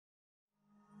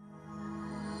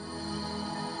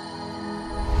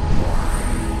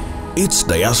It's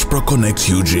Diaspora Connect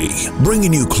UG,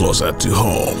 bringing you closer to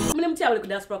home.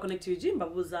 Diaspora Connect UG,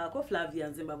 mbabuzako Flavia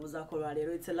nze mbabuzako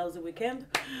lwalero. It's a lousy weekend.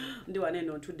 Ndi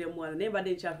waneno tudde mwana neba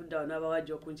de chat down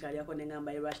abawajo kunchali yako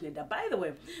nengamba irashneda. By the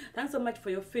way, thanks so much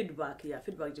for your feedback. Yeah,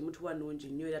 feedback jimutu wanungi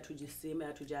nyo ya tujisema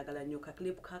ya tujagala nyo ka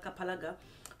clip ka Kapalaga.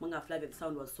 Mwanga Flavia, the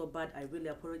sound was so bad. I really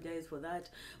apologize for that.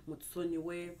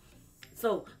 Mutsonyiwe.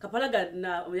 So, Kapalaga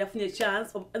na yafunye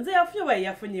chance. Nze yafunye wa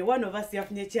yafunye. One of us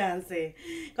yafunye chance.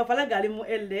 Kapalaga ali mu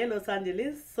LA, Los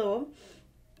Angeles. So,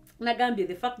 nagambye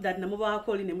the fact that namuba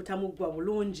akoli ne mutamugwa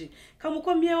bulungi.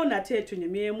 Kamukomyewo nate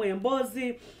tunyemyemu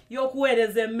embozi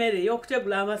yokuwereza emmere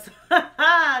yokutegula amaso.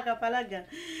 Kapalaga.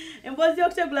 Embozi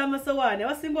yokutegula amasowaani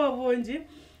abasinga obungi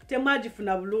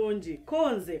temagifuna bulungi.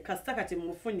 Konze kasita kati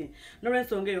mufunye.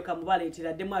 N'olwensonga eyo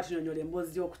kamubaleetera ddemu atunyonyola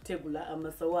emboozi y'okutegula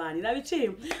amasowaani.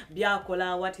 Nabiki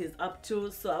byakola what is up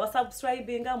to. So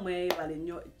abasubscribing mwebale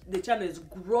nnyo. The channel is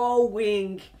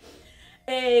growing.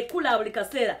 Kula buli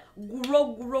kasera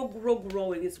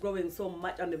growing. It's growing so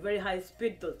much on a very high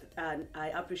speed, and I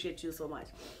appreciate you so much.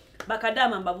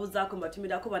 Bakadama mbabuzako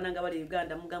mbatumidako bananga bali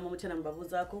Uganda mugamba mutena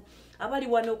mbabuzako abali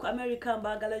wano ku America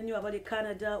mbagala nnyo abali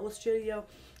Canada, Australia,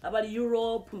 abali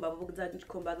Europe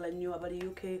mbabuzako mbagala nnyo abali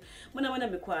UK muna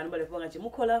mikwano bali kubanga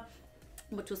kimukola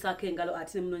mutusaka engalo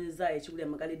ati munonyeza ekigule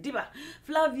magali diba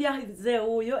Flavia nze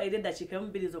uyo edda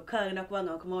chikambiri zokanga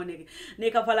kubanga kumaoneke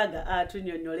ne Kapalaga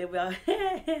atunyonyolebwa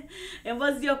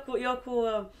embozi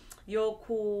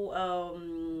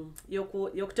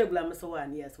yokutegula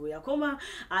amasowaani. Yes, we akoma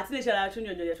atine chala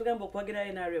atunyonyola tugamba okwagira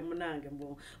enare munange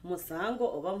mbo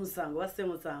musango oba musango wase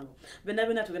musango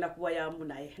bena tugenda kuwayamu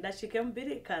naye ndashike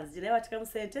mbiri kanzire watika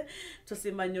msente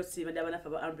tusimba nyosi badabana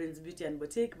fa Ambrins Beauty and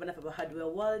Boutique bana fa Hardware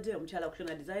World omuchala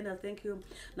kushona designer. Thank you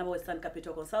nabo Western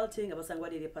Capital Consulting abasangwa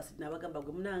dire pasit nabagamba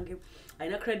gumunange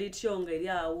aina credit yonga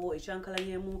iliawo echankala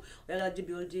nyemu oyagala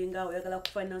building oyagala ku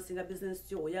financing a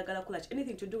business yo oyagala kula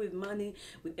anything to do with money,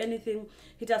 with anything,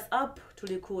 hit us up to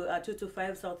the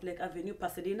 225 South Lake Avenue,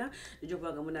 Pasadena.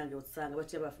 Jogwanga munange utsanga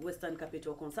whatever Western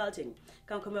Capital Consulting.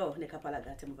 Kankomeo ne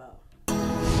Kapalaga tembao.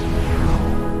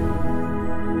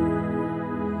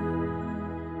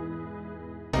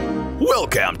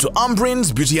 Welcome to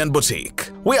Ambrins Beauty and Boutique.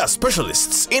 We are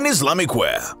specialists in Islamic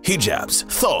wear, hijabs,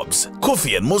 thobs,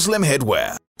 Kufi and Muslim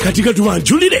headwear. Katika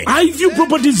tuanjulile, iView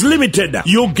Properties Limited,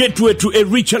 your gateway to a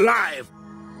richer life.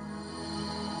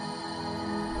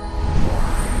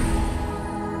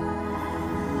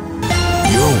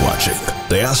 Watching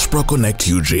Diaspora Connect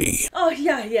UG. Oh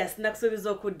yeah, yes.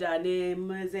 Nakusubiza kudane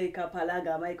mzee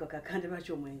Kapalaga Michael kakande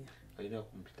macho mwenye. Alina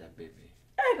kumpita baby.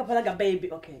 Kapalaga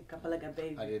Baibe. Okay, Kapalaga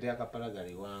Baibe. Alidea Kapalaga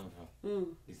liwanva.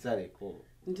 Isale ko.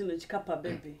 Ntino chikapa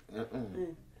baby.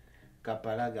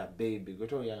 Kapalaga Baibe.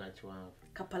 Goto yana chiwanva.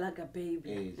 Kapalaga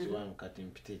Baibe. Chiwanva kati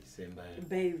mpite chisemba.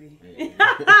 Baby.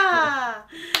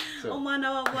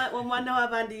 Omwana wa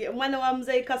bandi, omwana wa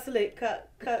mzee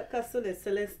Kasule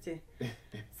Celeste.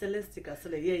 Celeste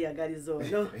Kasule ye yagalizo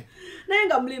no.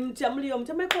 Nayenga mliyo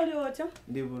mtamekoli ocha.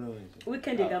 Ndi bulungi.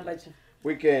 Weekend igambacha.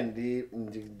 Weekend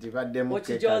divadde mu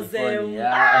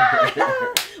California.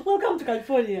 Welcome to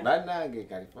California. Banange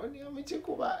California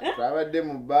mchikuba. Twabadde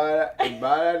mu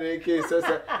bara neke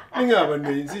sasa ningaba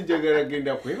nzinjagala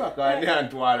genda kwiba kani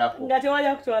antwalako. Ngate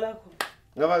wali kutwalako.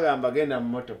 Ngabagamba genda mu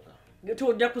motoka.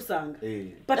 Tujja kusanga.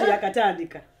 Pati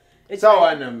yakatandika.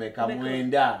 Sawa na meka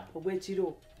mwenda.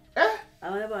 Obwechiro.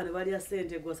 Abana bano bali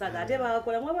asente gosaga ate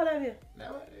bakola mwabalabye.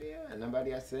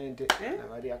 Nabali asente,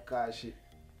 nabali akashi.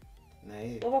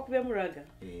 Naye. Oba kubye muraga.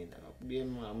 Nabakubye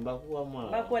mbakuwa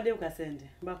mwa. Bakuwade ukasente,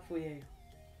 bakufuyeyo.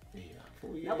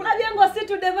 Bakufuye. Nakulabye ngo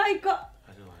situ de Michael.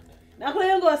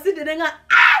 Nakulabye ngo situ de nga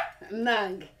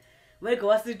nange. Michael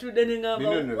wasitu de nga ba.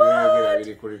 Bino byogera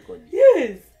biri ku record.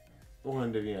 Yes.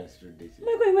 Wonder we are still this.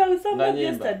 Michael, we were with someone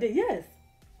yesterday. Yes.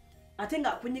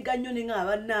 Atenga kunyiga nyoni nga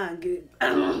abanange.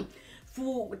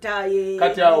 Futaye.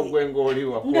 Kati awo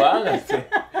gwengoliwa kuanga se.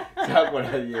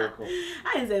 Sakola yeko.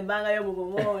 Nze mbanga yo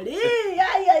mugomoli.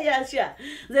 Ya sha.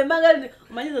 Nze mbanga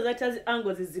manyizo zatazi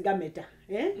ango zizigameta.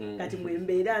 Kati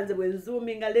mwembeera nze bwe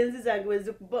zoominga lenzi zange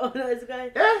wezikubona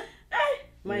wezikaye.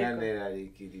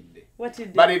 What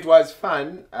did but it was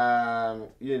fun,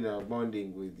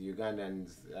 bonding with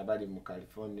Ugandans abali mu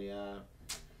California.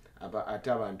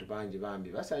 Atabantu banji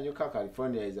bambi basanyuka.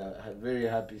 California is a very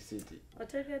happy city.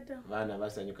 Bana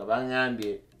basanyuka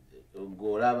bangambye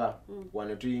golaba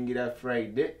wano tuyingira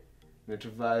Friday ne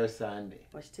tuvaayo Sunday.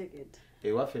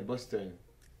 Ewaffe Boston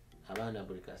abana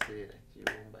buli kaseera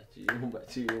kiyumba.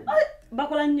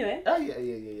 Bakola nnyo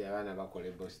abana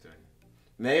bakola Boston.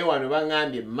 Naye wano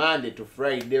bangambye Monday to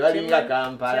Friday balinga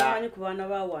Kampala. Chamanyi ku bana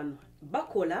ba wano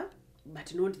bakola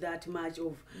but not that much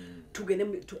of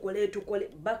tukole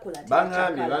bakola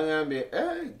bangambe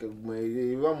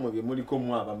bamwe bye muliko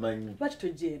mu abamanyi but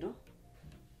toje no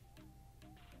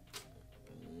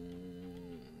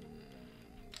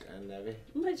kandabe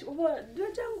manje oba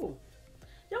jangu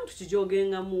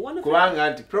tukijogenga mu one of kubanga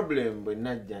anti problem bwe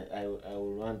najja I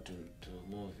will want to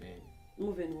move in.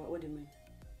 What do you mean?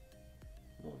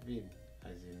 Move in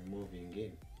as in moving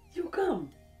in. You come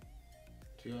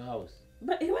to your house.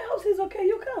 But in my house is okay,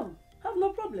 you come. Have no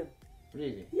problem.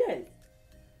 Really? Yes.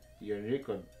 You're on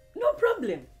record. No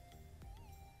problem.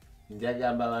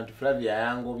 Njagamba abantu Flavia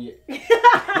yangobye.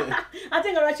 I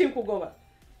think Rachim kugoba.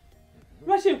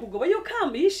 You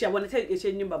come, Isha, when I tell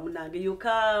you nyumba munange, you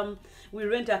come, we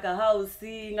rent a house,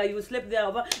 you sleep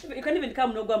there, you can even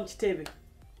come no go mchitebe.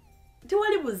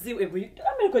 Tiwali buziwe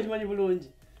America jimanyi bulungi.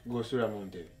 Go sura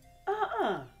Montebe.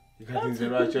 Ikatinze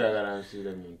lwacho yagala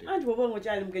nsire Montebe. Anti bobo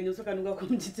ngochali mgenye usoka nuga ku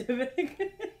mchitebe.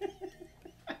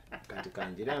 Kati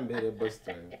kanjira mbere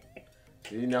Boston.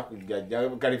 Sina kujja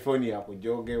California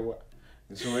kujogewa.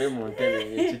 Nsore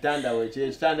Montebe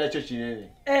kitanda cyo kinene.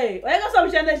 Oyega so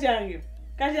mchanda change.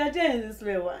 Kaji atenzi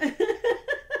swewa.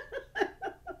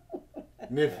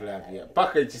 Ne Flavia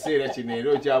paka ekiseera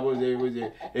kinero kyaboze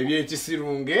ebibuze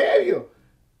ebyekisirunge ebyo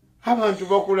abantu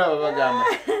bakulaba bagamba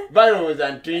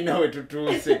balowooza ntina we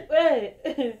tutuuse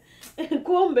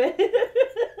kumbe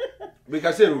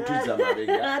bikaseera utuza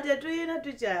mabega ate tuyina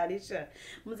tukyalisha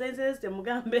musayinseste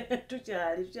mugambe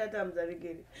tukyali tukyatambuza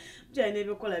bigere tukyalina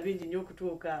ebikola bingi nnyo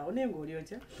okutuuka awo naye ng'oli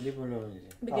otya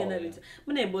bigenda bitya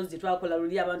muna emboozi twakola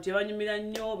luli abantu yabanyumira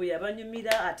nnyo bwe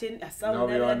yabanyumira ate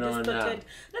distorted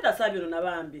neta saa byono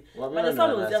nabambi but the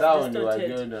sound was just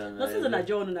distorted no season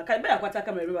jonona kale bayakwata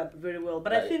camera very well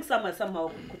but I think somehow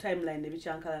ku timeline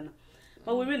ebicyankalana.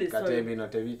 But we're really sorry. Bino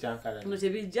tebicyankala. No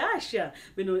tebijasha.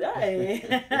 Bino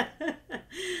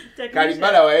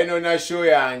Kalibala waeno na show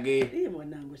yange.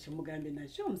 Mwanangu chimugambe na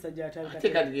show musajja atalika.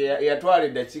 Kati yatwale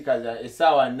dakika za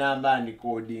esawa namba ndi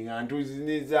coding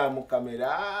antuziniza mu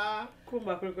kamera.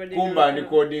 Kumba ndi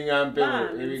coding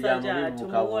ampewo ebigambo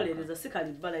tumuwolereza si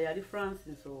Kalibala yali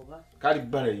France nsoba.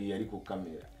 Kalibala yali ku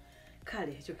kamera.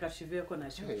 Kale ekyo kashiveko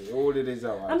nasho.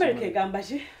 Owolereza wa. America egamba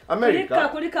ki? America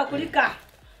kulika.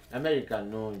 American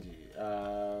nonji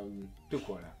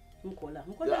tukola. Mukola.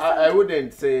 I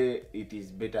wouldn't say it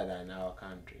is better than our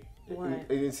country. Why?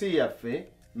 In CFA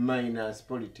minus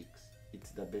politics,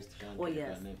 it's the best country. Oh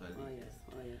yes. Oh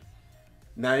yes.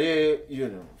 Now you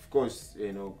know, of course,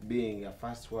 you know, being a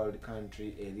first world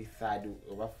country, a third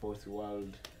or fourth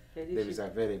world, there is a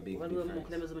very big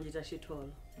difference.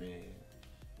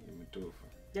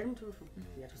 Yali mutuufu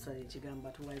yatusala ekigamba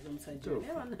tuwaiza omusajja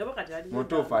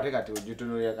mutuufu ate kati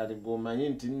ojutunulira kati gomanyi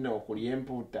nti nno okulya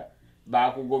empuuta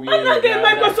bakugobye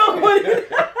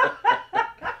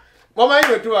omanyi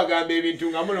bwe tubagamba ebintu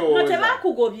nga mulowooza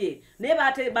tebakugobye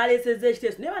naye baleeseza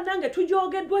ekiteeso naye bannange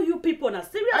tujogeddwa you people na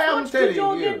serious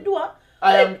tujogeddwa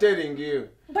I am telling you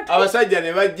abasajja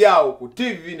ne bajjaawo ku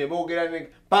TV ne boogera ne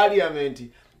parliament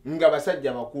nga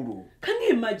basajja bakulu can you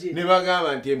imagine ne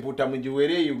bagamba nti empuuta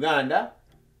mugiwere Uganda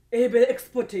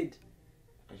exported.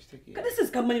 This is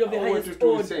Kamanyiro of the highest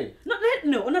order.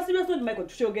 No, on a serious note, Michael,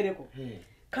 tushogereko.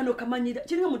 Kano Kamanyira,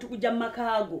 chiringa muntu kujja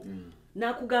makaago.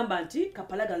 Na kugamba nti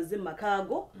Kapalaga nze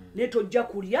makaago, netojja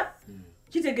kulya.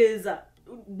 Kitegeeza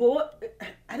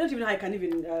I don't even know how I can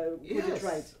even put it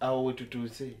right. Awo to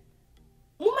say.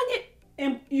 Mumanye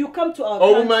you come to our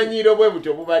country. Obumanyiro bwe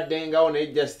butyo bubaddengawo naye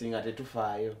justing ate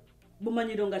tufaayo.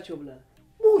 Bumanyiro nga kyobulala.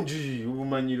 Bungi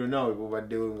ubumanyiro nawe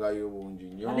bubaddewo ngayo bungi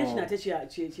nnyo. Anekina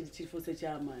ate kifuse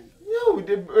ky'amaanyi. No,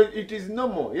 it is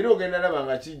normal. Era ogenda laba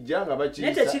nga kijja nga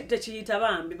bakiyisa. Nete tekiyita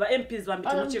bambi ba MPs bambi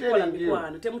temukikola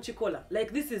mikwano temukikola.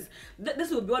 Like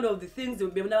this will be one of the things we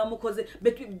nabamukoze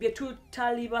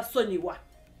betutali basonyiwa.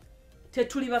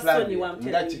 Tetuli basonyiwa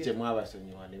mtende. Nga kite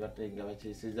mwabasonyiwa ne batenga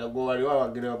bakiyisiza go wali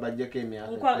wawagera bajjeko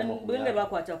emyaka. Bwenge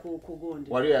bakwata ku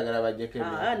gondi. Wali oyagala bajjeko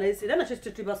emyaka. Naisi era nakyo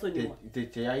tetuli basonyiwa.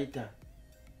 Tekiyayita.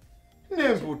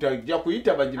 Nempuuta ijja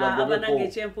kuyita bagibagobeko. Abanange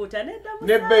ekyempuuta neddamu.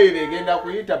 Nebbeere egenda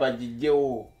kuyita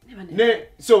bagijjewo.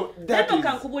 So that is.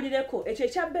 Kankubulireko ekyo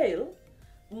ekya bail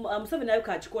Museveni nayo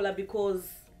kakikola because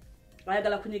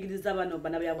ayagala kunyigiriza bano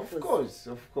bannabyabufuzi.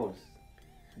 Of course.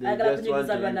 Ayagala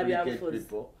kunyigiriza bannabyabufuzi.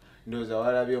 Ndoza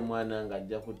walabye omwana nga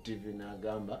ajja ku TV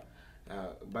n'agamba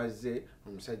bazze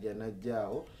omusajja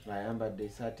najjaawo ng'ayambadde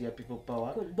esaati ya people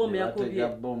power. Bomu yakubye.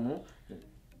 Bomu.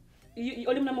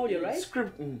 Oli muna mawulire, right?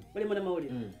 Script. Oli muna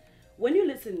mawulire. When you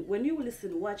listen,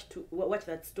 watch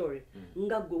that story.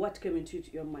 Ngagwe, what came into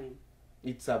your mind?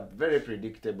 It's a very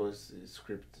predictable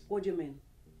script. What do you mean?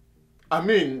 I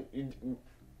mean,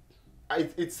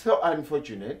 it's so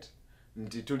unfortunate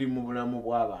nti tuli mu bulamu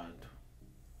bw'abantu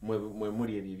mwe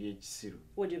muli ebyo ebyekisiru.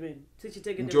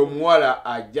 Nti omuwala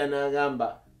ajja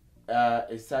n'agamba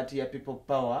esaati ya people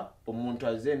power, omuntu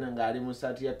azena ng'ali mu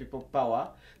saati ya people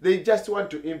power, they just want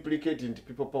to implicate into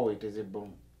people power iteze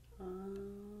bomb.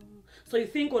 So you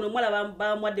think ono mwala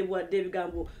bamwadde bwadde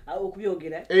ebigambo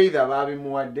okubyogera? Either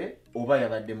babimuwadde oba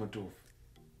yabadde mutuufu.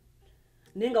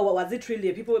 Nenga was it really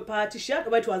a people party shirt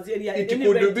or it was any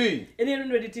could be any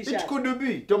ready t-shirt? It could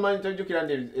be. Tomanyi tojjukira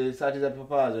nti saati za people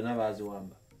power zonna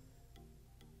baaziwamba.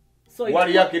 So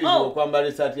wali yakirizibwa okwambala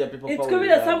esaati ya people power. It could be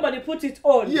that somebody put it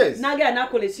on. Yes. Naga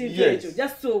nakola ekintu ekyo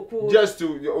just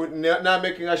to na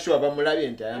making sure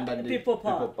bamulabye nti ayambadde people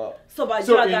power. So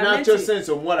in actual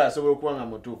sense omuwala asobola okuba nga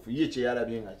mutuufu ye kye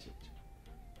yalabye nga kikyo.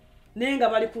 Nenga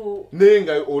bali ku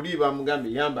nenga oli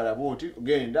bamugambye yambala bwoti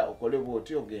ogenda okole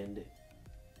bwoti ogende.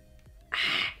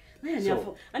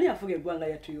 Ani afuga eggwanga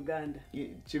lyattu Uganda?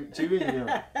 Kibi nnyo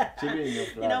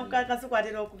ina mukakasi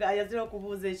kwatera ayazira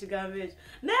okubuuza ekigambo ekyo.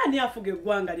 Naye ani afuga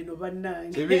eggwanga lino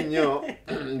bannange? Kibi nnyo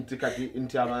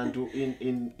nti abantu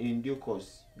in due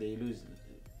course they lose,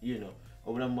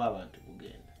 obulamu bw'abantu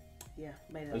bugenda.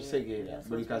 Okitegeera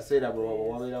buli kaseera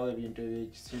wabeerawo ebintu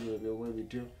ebyekisiru ebyobwe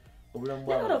bityo obulamu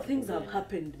bw'abantu. A lot of things have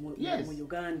happened mu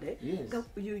Uganda.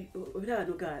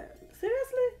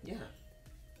 Seriously? Yeah.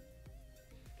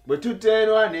 Bwe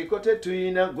tuteenwa niko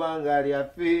tetuyina ggwanga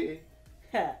lyaffe.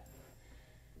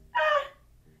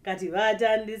 Kati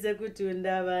batandise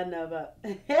kutunda abaana ba.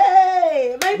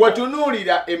 Bwe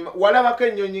tunuulira walabako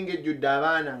ennyonyi ng'ejjudde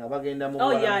abaana nga bagenda mu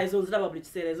Buwarabu. Oh yeah, ezo nziraba buli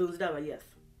kiseera, ezo nziraba, yes.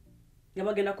 Nga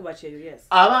bagenda kuba kyeyo, yes.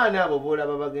 Abaana abo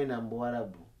boolaba bagenda mu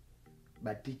Buwarabu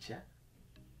batica,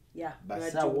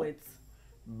 basawo,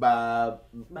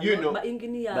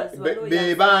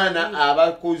 bebaana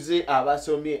abakuze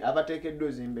abasomye abateekeddwa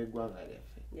ozimba eggwanga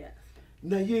lyaffe.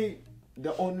 Naye the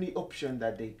only option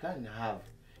that they can have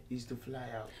is to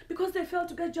fly out. Because they failed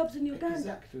to get jobs in Uganda.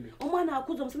 Exactly. Omwana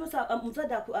akuza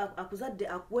muzadde akuzadde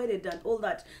akuweredde and all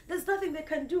that. There's nothing they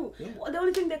can do. The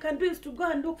only thing they can do is to go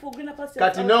and look for greener pastures.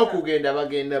 Kati n'okugenda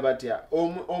bagenda batya?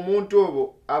 Omuntu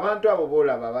obo, abantu abo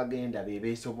boolaba bagenda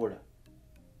beebeesobola.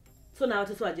 So now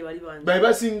to swaje bali bantu.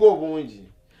 Baba singa obungi.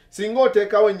 Singa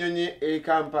oteekawo ennyonyi e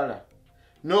Kampala.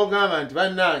 N'ogamba nti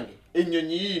bannange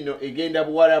ennyonyi yino egenda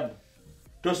Buwarabu.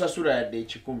 Tosasula yadde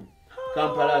 10.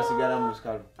 Kampala asigala mu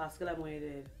sikalu. Asigala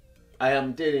mwelele. I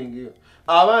am telling you.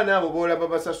 Abaana abo boolaba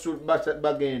basasula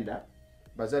bagenda.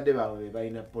 Bazadde baabwe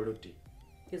balina poloti.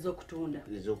 Ez'okutunda.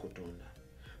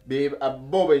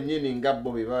 Bo bennyini nga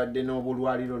bo be babadde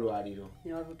n'obulwaliro.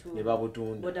 Ne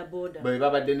babutunda. Boda. Be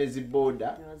babadde ne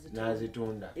zibooda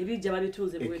n'azitunda. Ebijja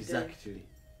babitunze bwedde. Exactly.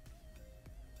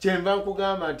 Kyenva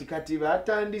nkugamba nti kati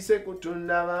batandise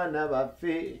kutunda abaana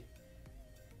baffe.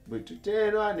 Bwe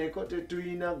tuteenwa neko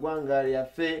tetuyina ggwanga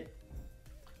lyaffe.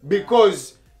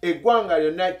 Because eggwanga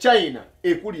lyonna China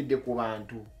ekulidde ku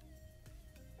bantu.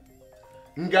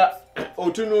 Nga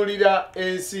otunuulira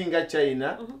ensi nga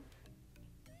China,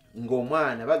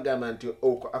 ng'omwana bagamba nti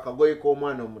akagoye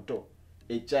k'omwana omuto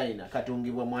China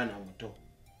katungibwa mwana muto.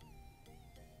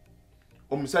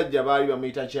 Omusajja baali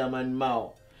bamuyita Chairman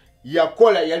Mao.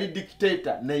 Yakola yali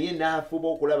dictator naye n'afuba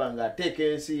okulaba ng'ateeka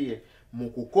ensi ye mu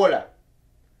kukola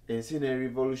ensi ne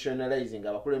revolutionizing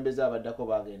abakulembeze abaddako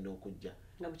bagenda okujja.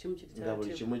 Nga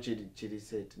buli kimu kiri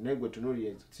set. Naye gwe tunuulira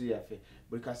ensi yaffe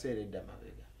buli kaseera edda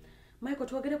mabega. Michael,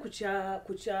 twogere ku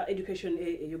kya education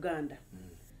Uganda.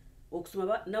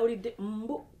 Okusoma nawulidde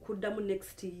mbu kuddamu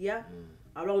next year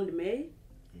around May.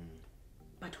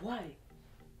 But why?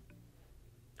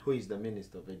 Who is the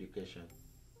Minister of Education?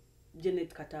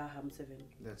 Janet Kataha Museveni.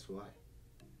 That's why.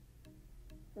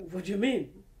 What do you mean?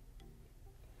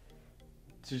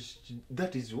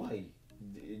 That is why.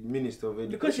 The Minister of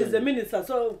Education. Because she's the minister,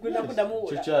 so kwenda kuddamu.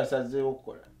 Kikyasaze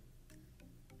okukola.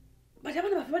 But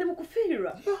abana baffe bali mu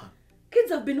kufiirwa. Yeah.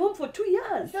 Kids have been home for 2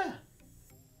 years. Yeah.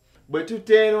 Bwe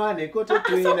tuteenwa neko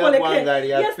tetuyina ggwanga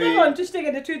lyaffe. Yes, no,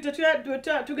 tukitegedde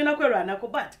tugenda kwerwanako,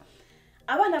 but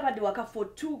abaana badde waka for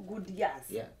 2 good years.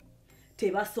 Yeah.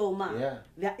 Tebasoma. Yeah.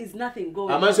 There is nothing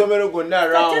going amasomero gonna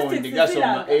around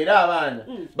gasoma era abaana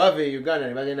bava Uganda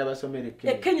ne bagenda basomere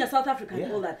Kenya, South Africa,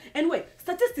 and all that. Anyway,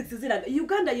 statistics is like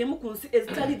Uganda yemu kunsi is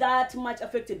totally that much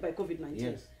affected by COVID-19.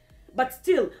 Yes. But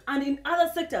still, and in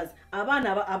other sectors,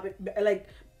 abana like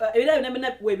era na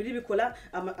webiri bikola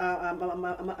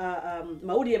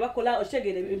maudi yabakola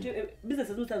oshegere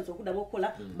businesses mutanso kudamu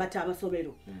kola but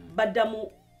amasomero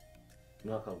baddamu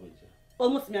nwakabuja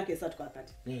almost myaka 3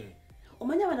 kakati.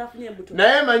 Omanya banafunye embuto.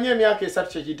 Naye manye emyaka 3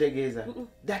 kyekitegeeza.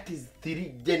 That is 3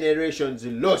 generations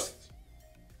lost.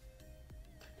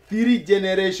 3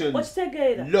 generations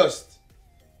Okitegeera. lost.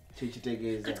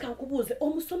 Kitegeeza. Kati kankubuuze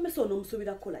omusomesa ono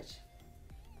omusubira kukola ki?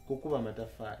 Kukuba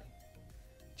amataffaali.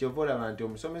 Kyovola abantu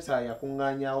omusomesa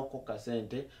yakungaanyawo ko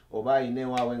kasente oba ayina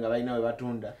ewaabwe nga balina we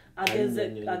batunda.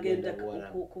 Agenda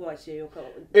kuba kyeyo.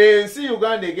 Ensi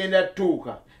Uganda egenda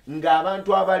tuuka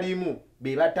ng'abantu abalimu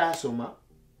be bataasoma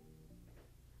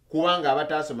kubanga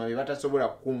abataasoma be batasobola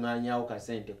kukungaanyawo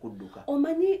kasente kudduka.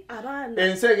 Omanyi abaana.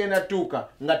 Ensi egenda tuuka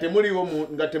nga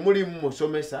temulimu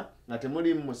musomesa, nga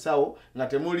temulimu musawo, nga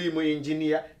temulimu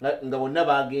engineer, nga bonna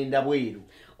bagenda bweru.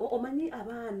 Omanyi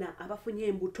abaana abafunye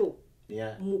embuto.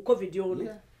 Yeah. Mu COVID ono.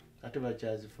 Yeah. Ate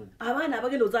bakyazifuna. Abaana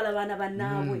abagenda ozaala abaana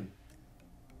bannaabwe.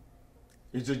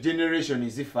 Ezo generation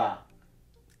zifa.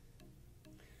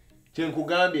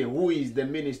 Kyenkugambye, who is the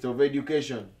Minister of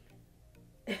Education?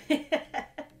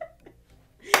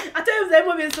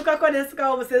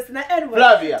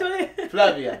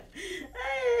 Flavia.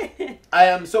 I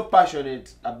am so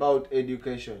passionate about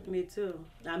education. Me too.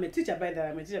 I'm a teacher by the way.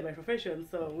 I'm a teacher by profession.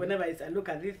 So whenever I look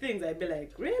at these things, I be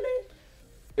like, really?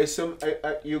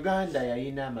 Uganda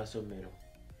yayina amasomero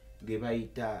ge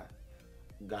bayita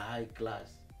ga high class.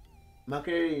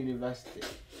 Makerere University.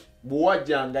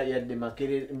 Buwajanga yadde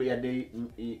Makerere yadde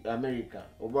America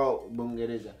oba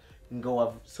Bungereza nga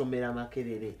wasomera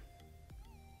Makerere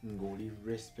nga oli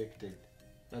respected.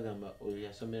 Nagamba oyo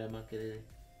yasomera Makerere.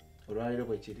 Olwaliro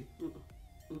kwe kiri?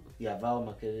 Yavaawo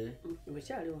Makerere.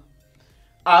 Wekyaliwo.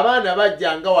 Abaana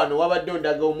bajjanga wano wabadde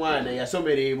ondaga omwana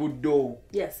yasomera e Buddo.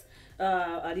 Yes.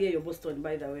 Aliye yo Boston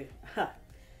by the way.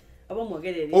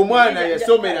 Abamwogerere. Omwana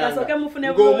yasomera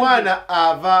ng'omwana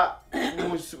ava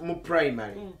mu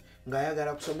primary nga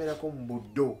ayagala kusomerako mu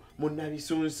Buddo, mu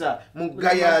Nabisunsa, mu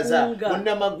Gayaza, mu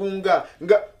Namagunga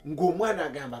ng'omwana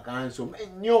agamba kansoma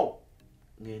ennyo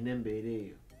ng'ene embeera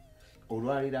eyo.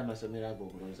 Olwaliro amasomero ago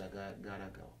okulowooza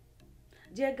galagawo.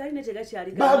 Gye gali ne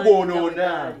tegakyali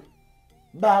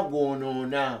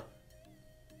bagonoona.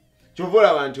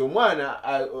 Kyovola abantu omwana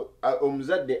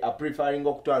omuzadde preferring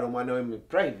okutwala omwana we mu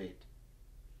private.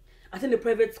 Ate ne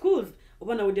private schools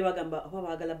obana wudde bagamba oba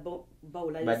baagala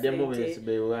bawulayo baddemu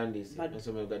bewandiise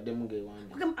masomero gaddemu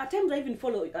gewandiise. At times I even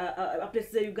follow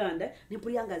places in Uganda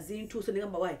nimpulira zintuuse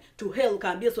negamba why to hell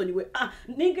kambye esonyiwe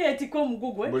ningeetiko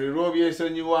omugugwe buli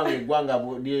lw'obyesonyiwa ng'eggwanga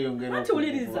lyeyongera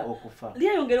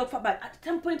okufa. But at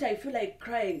some point I feel like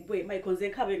crying. Wait, my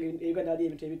concern coming in Uganda ali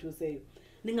ebintu ebituuseeyo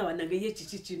ninga banange ye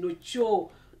kiki kino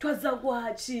kyo twaza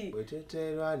gwaki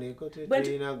bweteteerwa neko but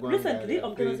teteerina gwanga. recently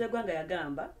omutonzi w'eggwanga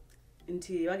yagamba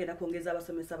nti bagenda kwongeza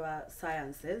abasomesa ba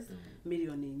sciences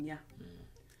miliyoni 4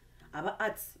 aba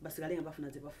arts basigale nga bafuna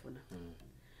ze bafuna.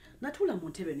 Natula mu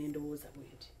ntebe n'endowooza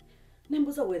bweti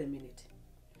nembuza wait a minute,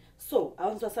 so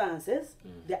abasomesa sciences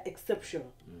they are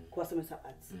exceptional ku basomesa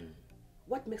arts.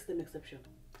 What makes them exceptional?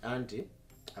 Anti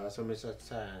abasomesa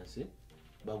science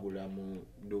bagula mu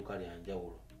dduuka lya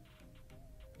njawulo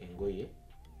engoye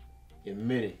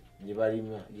emmere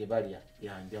gye balya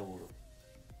ya njawulo.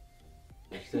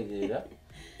 Ekitegeera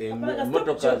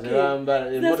emmotoka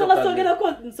zibambala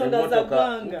ensonga za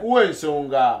ggwanga kuwa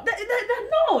ensonga. They're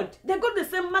not. They got the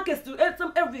same markets to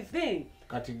some everything.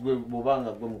 Kati gwe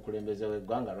bobanga gwe mukulembeze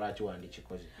w'eggwanga lwaki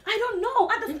wandikikoze? I don't know.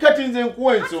 Kati nze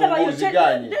nkuwa ensonga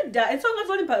oziganye. Ensonga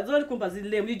zoli kumpa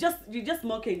zilemu. You just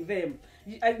mocking them.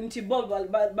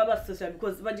 Baba social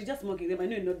because but you just mocking them. I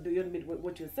know you don't mean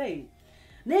what you're saying.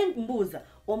 Nembuza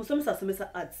omusomesa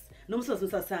asomesa arts n'omusomesa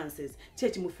asomesa sciences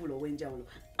church mufulo wenjawulo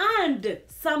and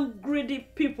some greedy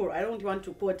people I don't want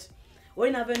to quote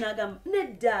oinavena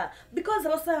nedda because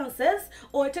of sciences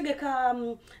or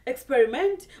tegeka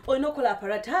experiment or no kola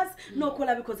apparatus no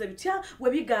kola because ebitya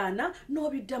webigana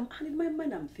no bidam and in my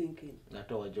mind I'm thinking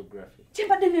natowa geography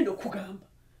chimbadde nendo kugamba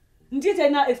ndite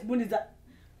na exbuniza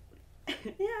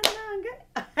yanange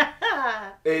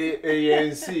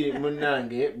ANC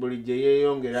munange bulijje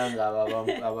yeeyongera nga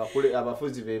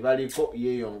abafuzi be baliko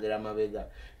yeeyongera mabega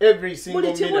every single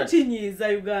minute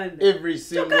Uganda every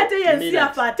single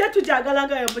minute.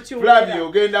 Flavia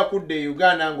ogenda kudde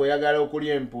Uganda ng'oyagala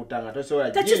okulya empuuta nga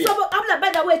tosobola abula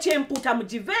by the way kyempuuta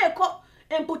mugiveeko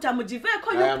empuuta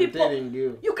mugiveeko you people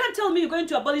you can't tell me you're going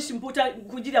to abolish empuuta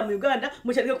kugirya mu Uganda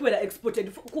mukyaleke kubeera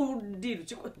exported ku deal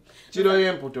kiro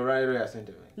y'empuuta olwaliro ya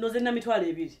sente noze na mitwalo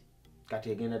 2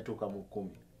 kati egenda tuuka mu 10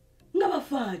 nga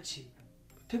bafaaki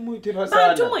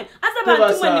tebasaana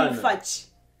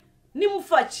ni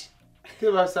mufaaki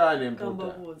tebasaana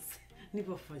empuuta ni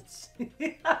bafaaki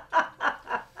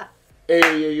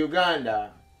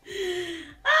Uganda.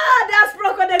 That's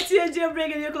Pro Connect TNG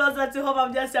bringing you closer to home.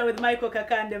 I'm just here with Michael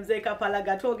Kakande Mzee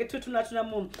Kapalaga toge tutuna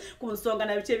mu kunsonga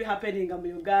na biche happening mu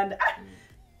Uganda.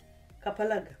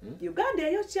 Kapalaga Uganda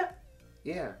yocha.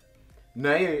 Yeah.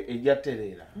 naye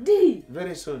ejjaterera Di.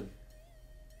 very soon.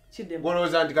 Chidem.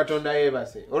 Olowooza nti Katonda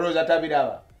yeebase, olowooza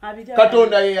tabiraba. Abiraba.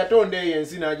 Katonda ye yatonda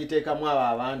ensi n'agiteekamu abo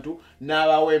abantu,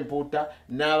 n'abawa empuuta,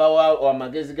 n'abawa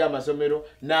amagezi g'amasomero,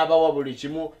 n'abawa buli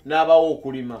kimu, n'abawa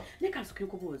okulima. Ne kansuke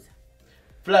kubuuza.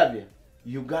 Flavia,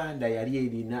 Uganda yali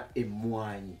erina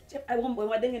emmwanyi.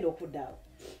 Wadengenda okuddaawo.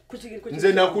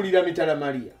 Nze nakulira Mitala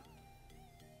Maria.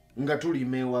 Nga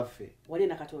tulima ewaffe. Wali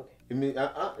nakatooke.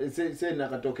 Se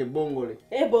nakatooke Bongole.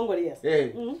 Bongole, yes.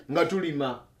 Nga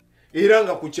tulima. Era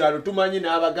nga ku kyalo tumanyi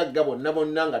n'abagagga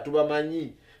bonna nga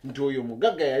tubamanyi nti oyo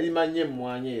mugagga yali manye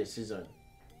emmwanyi eyo season.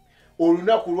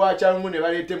 Olunaku lwakyalumu ne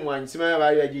baleeta emmwanyi simanyi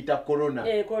baali bagiyita corona.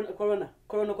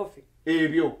 Corona coffee.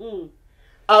 Ebyo.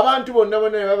 Abantu bonna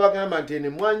ne babagamba nti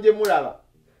emmwanyi gye mulaba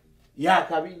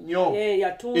yakabi nnyo.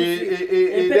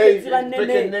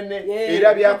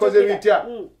 Era byakoze bitya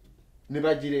ne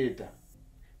bagireeta.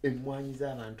 Emmwanyi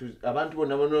z'abantu abantu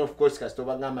bonna of course kasita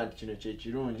bagamba nti kino kye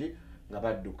kirungi nga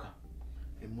badduka.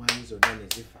 Emmwanyi zonna ne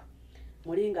zifa.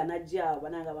 Moringa najja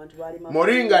bananga abantu balima.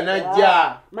 Moringa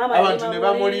najja abantu ne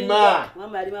bamulima.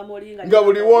 Mama alima moringa. Nga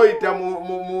buli woyita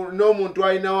n'omuntu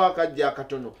alinawo akajja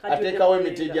akatono ateekawo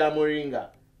emiti gya moringa.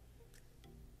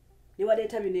 Ne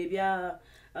waleeta bino ebya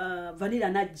vanilla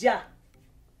najja.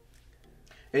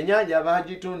 Enyanja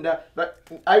bagitunda.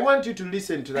 I want you to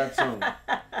listen to that song.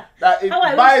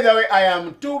 By the way, I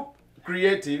am too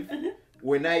creative.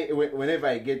 Whenever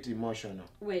I get emotional,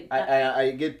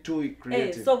 I get too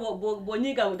creative. So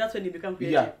Boniga, that's when you become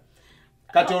creative. Yeah.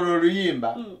 Katoro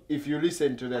Ruyimba, if you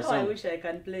listen to the song, I wish I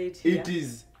can play it here. It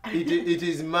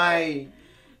is my,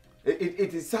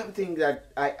 it is something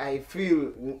that I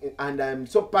feel and I'm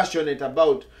so passionate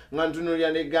about.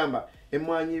 Ngantunulia negamba.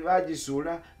 Emmwanyi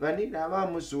bagisula, vanilla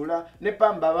bamusula, ne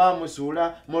pamba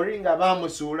bamusula, moringa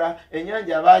bamusula,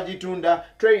 enyanja bagitunda,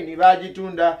 train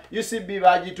bagitunda, UCB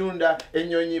bagitunda,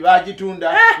 ennyonyi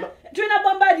bagitunda. Tulina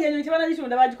bombadi ennyonyi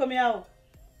tebanagitunda bagikomyawo.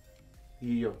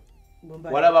 Iyo.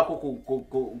 Walabako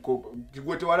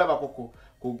gwe tewalabako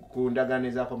ku ndagaano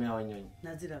ezaakomyawo ennyonyi.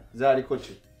 Naziraba. Zaaliko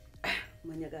ki?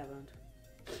 Manya g'abantu.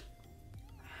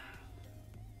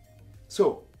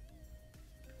 So,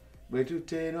 how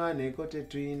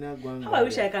I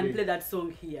wish I can play that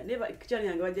song here. Never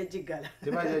jigala.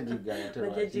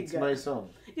 It's my song.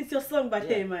 It's your song, but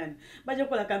hey man. But you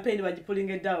call a campaign by pulling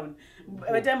it down.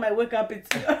 By the time I wake up it's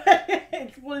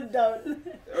it's pulled down.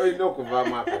 Oh, you know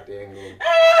Kuvama Katengo.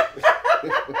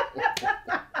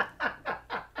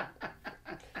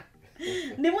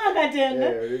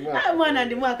 Mwana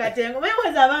ndi mwakatengo.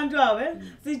 Mwewoza abantu awe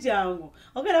si changu.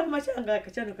 Ogera kumachanga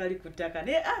kachano kali kutaka.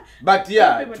 But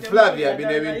yeah, Flavia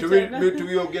bino ebintu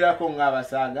byogerako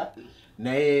ng'abasaga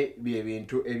naye bye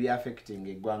bintu ebyaffecting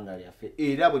eggwanga lyaffe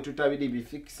era bwe tutabiri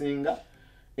bifixinga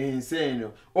ensi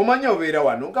eno omanye obeera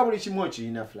wano nga buli kimu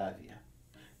okirina Flavia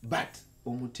but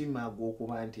omutima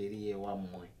gw'okuba nti eri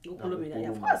yewammwe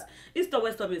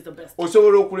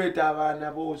osobola okuleeta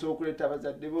abaana bo osobola okuleeta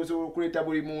abazadde bo osobola okuleeta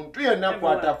buli muntu yenna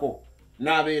akwatako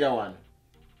n'abeera wano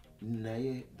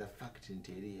naye the fact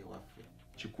nti eri yewaffe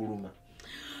kikuluma.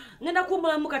 Ngenda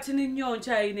kumulamu kati nnyo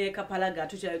nkyayina Kapalaga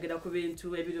tukyayogera ku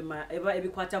bintu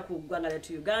ebikwata ku ggwanga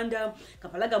lyattu Uganda.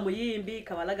 Kapalaga muyimbi,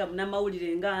 Kapalaga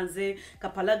munnamawulire nganze,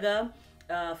 Kapalaga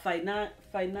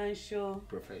financial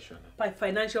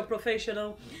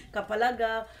professional.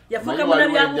 Kapalaga yafuuka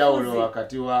munnabyabufuzi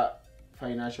wakati wa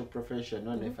financial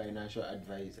professional ne financial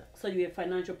advisor. So you a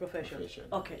financial professional.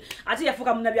 Okay. Ati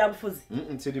yafuuka munnabyabufuzi.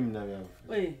 Siri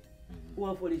munnabyabufuzi.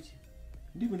 Wapoliti.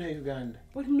 Ndi muna Uganda.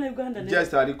 What muna Uganda?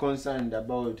 Just are concerned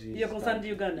about it. You're concerned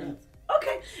Uganda.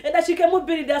 Okay. Eda chike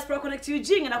mubiri diaspora connect you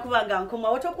jing na kubanga nkoma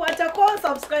wotokwata ko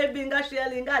subscribing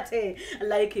sharing ate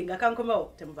liking akankoma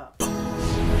temba.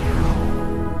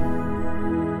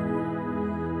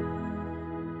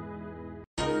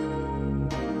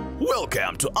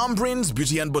 Welcome to Ambrin's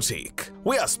Beauty and Boutique.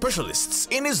 We are specialists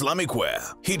in Islamic wear,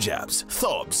 hijabs,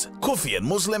 thobs, kufi and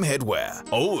Muslim headwear,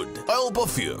 oud, oil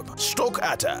perfume, stock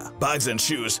atta, bags and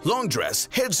shoes, long dress,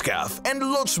 headscarf, and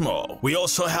lots more. We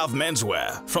also have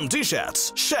menswear from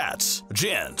t-shirts, shirts,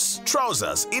 jeans,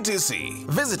 trousers, etc.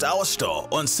 Visit our store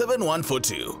on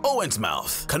 7142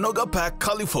 Owensmouth, Canoga Park,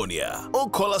 California,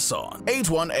 or call us on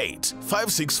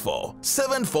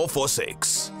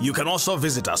 818-564-7446. You can also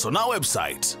visit us on our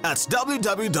website at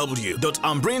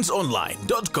www.ambrinsonline.com.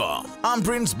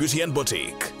 Ambrins Beauty and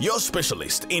Boutique, your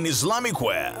specialist in Islamic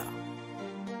wear.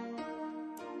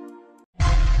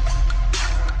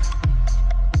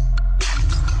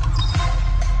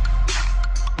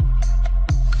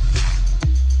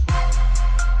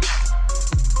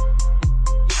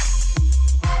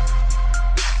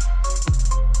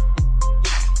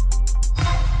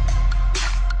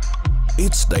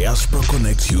 It's Diaspora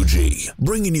Connect UG,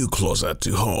 bringing you closer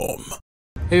to home.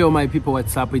 Hey, my people,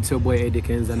 what's up? It's your boy Eddie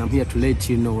Kenz, and I'm here to let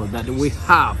you know that we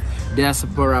have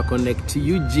Diaspora Connect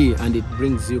UG, and it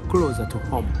brings you closer to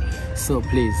home. So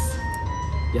please,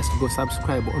 just go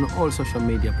subscribe on all social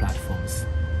media platforms.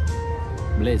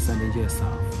 Bless and enjoy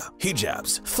yourself.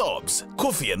 Hijabs, thobs,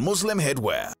 Kofi and Muslim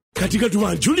headwear. Katika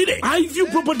tuanjulile,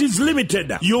 iView Properties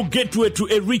Limited, your gateway to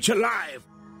a richer life.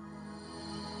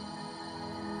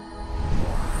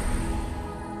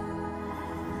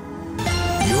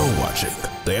 You're watching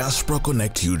Diaspora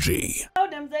Connect UG.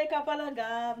 Mzee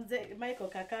Kapalaga, Michael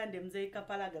Kakande, Mzee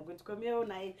Kapalaga, Gutkomeo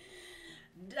Nai,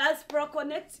 Diaspora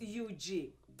Connect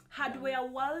UG, Hardware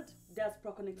World,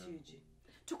 Diaspora Connect UG.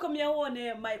 Tukomea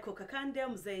wone Michael Kakande,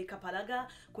 Mzee Kapalaga,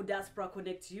 ku Diaspora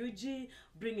Connect UG,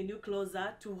 bringing you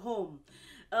closer to home.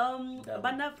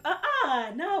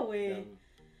 Nawe.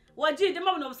 Wajidi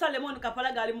mabno busale monu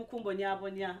Kapalaga ali mukumbo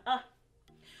nyabonya.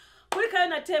 Kulikayo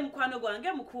na tem kwano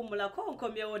gwange mukumula ko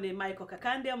nkomye wone Michael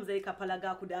Kakande Mzee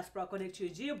Kapalaga ku Diaspora Connect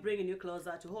UG, bringing you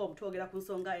closer to home. Twogera ku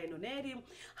nsonga eno neri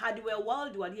Hardware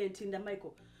World wali entinda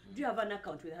Michael. Do you have an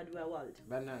account with Hardware World?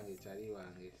 Banange chali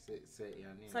wange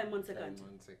Simon Second.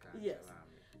 Yes.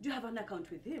 Do you have an account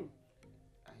with him?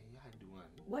 I had one.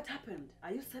 What happened?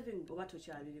 Are you saving what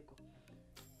uchaliliko?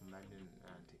 Madden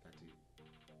anti kati.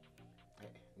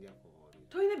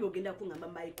 Toine byogenda kungamba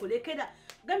Michael lekera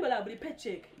gambo la buli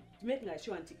paycheck, making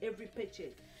sure anti every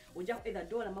paycheck unja ku either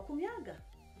 $10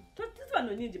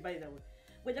 tizibano nyingi by the way.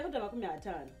 Ngoja kuta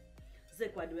 $50 ze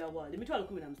kwa Hardware World limitwalo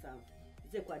 17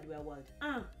 ze kwa Hardware World.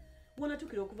 Wona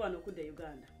tukira okuva no kuda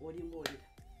Uganda olimbolira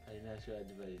financial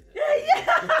advisor.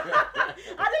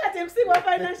 I think I MC one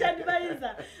financial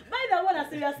advisor. By the way, on a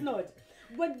serious note,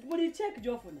 when you check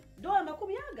Jofuna,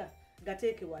 $10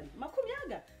 gateke wali.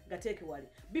 Gateke wali.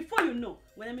 Before you know,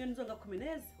 when I'm using a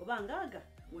kuminez, obangaga,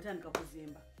 mutandika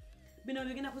kuzimba. Bino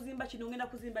ngina kuzimba chino ngina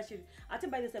kuzimba chiri. Ate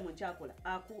by the time on chakola,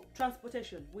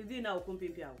 transportation within our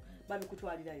kumpimpi yawo. Babi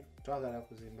kutwalirayo. Twagala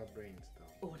kuzimba brains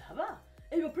though. Olaba.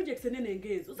 Eyo projects enene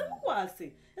engezo.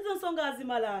 Semukwase. Ezo nsonga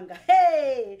azimalanga.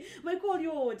 Hey! Michael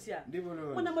yotya.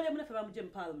 Muna mole muna feba mu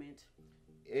parliament.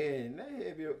 Na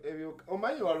ebyo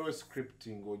omanyi waliwo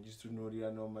scripting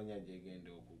ogitunulira n'omanya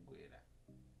gyegenda okugwera.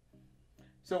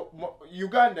 So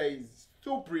Uganda is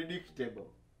too predictable.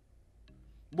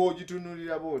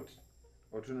 Bogitunulira boti.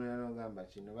 Otunulira n'ogamba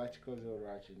kino bakikoze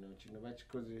olwakino, kino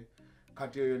bakikoze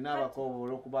kati oyo n'abakobo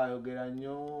olw'okuba ayogera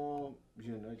nnyo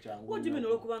kyangu. What do you mean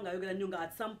olw'okuba ng'ayogera nnyo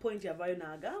at some point yavaayo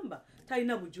n'agamba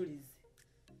talina bujulizi?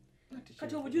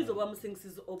 Kati obujulizi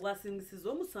obwasingisiza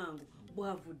omusango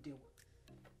bwavuddewo.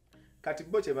 Kati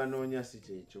bo kye banoonya si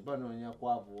kyekyo, banoonya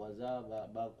kwavuwaza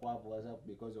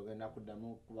because ogenda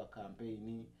kuddamu okuba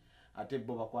campaign, ate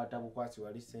bo bakwata bukwasi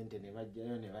wali ssente ne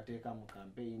bajjayo ne bateeka mu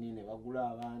campaign ne bagula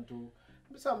abantu.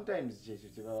 Sometimes kyekyo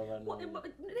kye baba banoonya.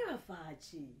 Ne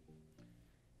bafaaki.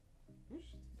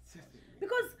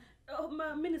 Because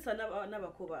Minister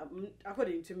Nabakoba,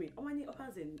 according to me, omanyi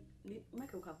opanze ni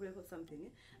Michael kakuleko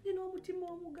something. Nino omutima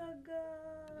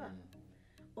omugaga.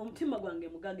 Omutima gwange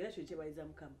mugaga ekyo kye bayiza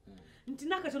mukama. Nti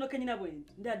nakatono kenyina bwe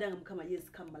ndadanga mukama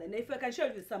yes kamala. And if I can share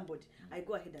it with somebody, I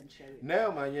go ahead and share it.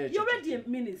 Nayo manye ekyo. You're already a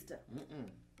minister.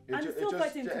 And still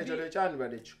fighting to be. Ekyo kyani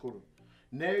bade kikulu.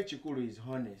 Nayo kikulu is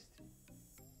honest.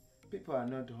 People are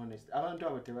not honest. Abantu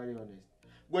abo tebali honest.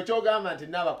 Gwe kyogamba nti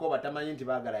Nabakoba tamanyi nti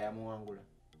baagala yamuwangula.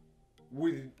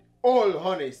 With all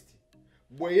honesty.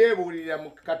 Bwe yebuulira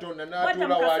mu Katonda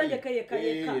n'atuula wali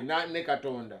ne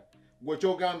Katonda. Gwe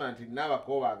kyogamba nti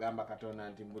Nabakoba agamba Katonda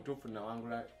nti mbutuufu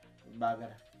nawangula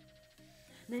baagala.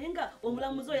 Naye nga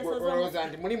omulamuzi oyo yasoza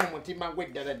nti muli mu mutima gwe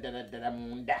ddala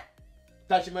munda.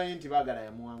 Takimanyi nti baagala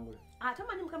yamuwangula.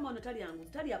 Tamanyi mukama ono tali yangu,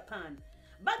 tali apaani.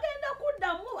 Bagenda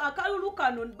kuddamu akalulu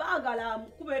kano baagala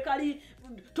mukube kali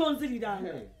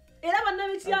tonziriranga. Era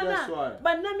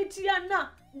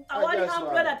bannamitiana awali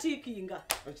umbrella tikinga.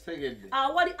 Okitegedde.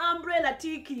 Awali umbrella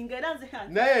tikinga era nze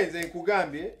kati. Naye nze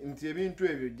nkugambye nti ebintu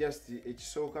ebyo just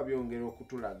ekisooka byongera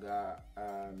okutulaga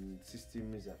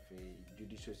system zaffe,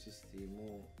 judicial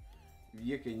system.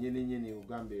 Ye kennyini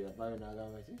Uganda yavaayo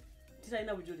n'agamba ki?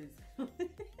 Titalina bujulizi.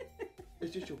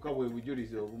 Ekyo kyokka bwe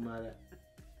bujulizi obumala.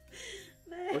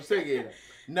 Osegeera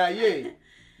naye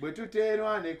bwe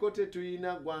tuteerwa neko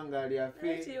tetuyina ggwanga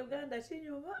lyaffe Uganda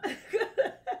kinyuma.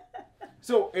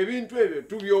 So ebintu ebyo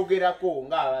tubyogerako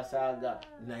ng'abasaaga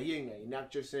naye nga in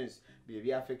actual sense bye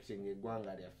byaffecting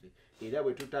eggwanga lyaffe era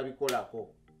bwe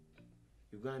tutabikolako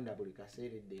Uganda buli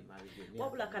kaseera edda emabega.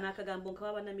 Wabula kana akagambo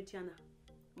nkaba bannamitiana.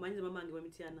 Manyize mama wange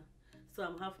w'emitiana. So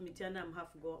I'm half Mitiana, I'm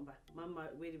half Gomba. Mama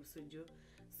weri busujju.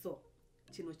 So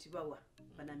kino kibawa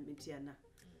bannamitiana.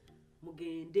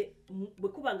 mugende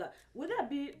bekubanga will there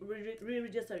be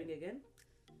re-registering again?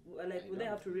 Like will they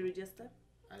have to re-register?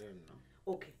 I don't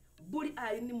know. Okay. Buli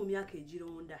ayini mu myaka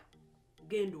egironda.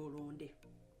 Genda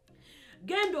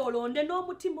olonde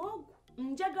n'omutima ogwo.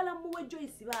 Njagala muwe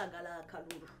Joyce baagala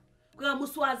akalulu. Kwa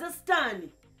muswaze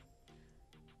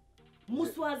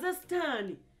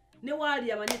stani. Ne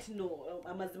wali amanyeti no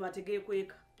amazima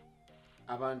tegekweka.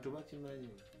 Abantu bakimanyi.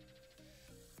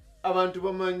 Abantu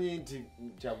bamanyi nti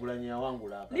Kyagulanyi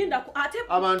awangula aka. Linda ate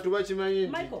abantu bakimanyi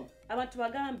nti Michael, abantu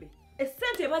bagambe.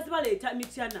 Esente bazibaleeta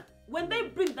mityana. When they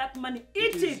bring that money,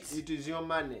 eat it. It is your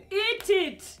money. Eat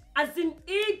it. As in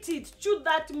eat it. Chew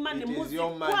that money. It is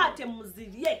your money.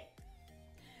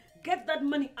 Get that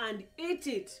money and eat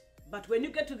it. But when you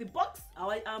get to the box,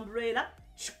 our umbrella,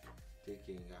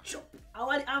 taking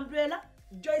our umbrella,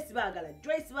 Joyce Bagala.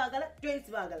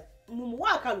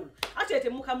 Mumuwakalulu. Atete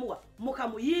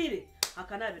mukamuyire.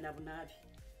 Akanabe nabunabi.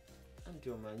 Anti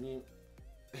omanyi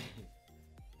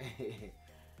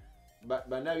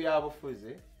banabi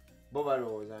abufuze bo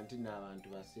balowooza nti n'abantu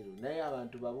basiru naye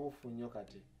abantu babuufu nnyo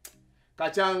kati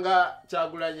kachanga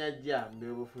Kyagulanyi ajja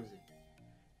mbeobufuzi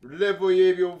level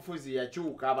y'ebyobufuzi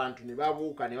yakyuka abantu ne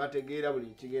babuuka ne bategeera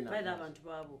buli kigenda abantu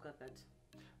babuuka kati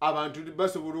abantu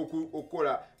basobola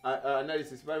okukola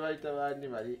analysis bayita bandi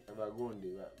bali abagonde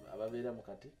ababeera mu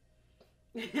kati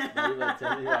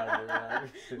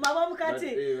Mama Mukati,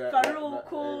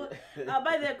 Farouk,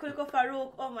 by the Kuliko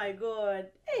Farouk, oh my god.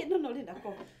 Hey, no, Linda,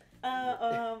 go.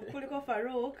 Kuliko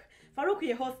Farouk,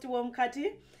 ye host wa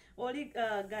Mukati, oli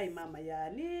guy mama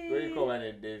yani. Kuliko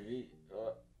wane Devi.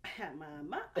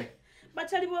 Mama.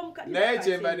 Bachali wa Mukati. Naye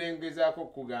kyemba nengezaako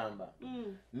kugamba.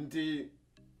 Nti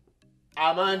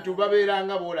abantu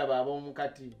babeeranga boolaba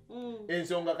ab'omukati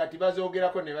ensonga kati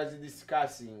bazoogerako ne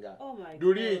bazidisikasinga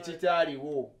luli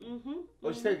ekitaaliwo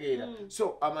okitegeera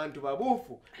so abantu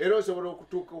babuufu era osobola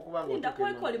okutuuka okuba nga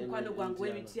ndakwekoli mukwano gwange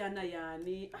w'emityana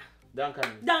yaani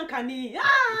Dankani.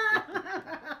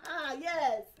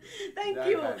 Yes. Thank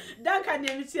you.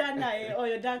 Dankani emityana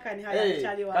oyo Dankani haya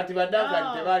chali wa. Kati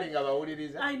badankani tebali nga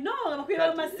bawuliriza. I know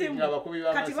abakubiba masimu.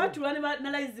 Kati batula ne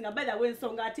analyzing by the way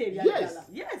ensonga ate ebyagala.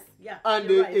 Yes. Yeah.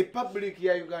 And a public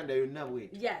ya Uganda yonna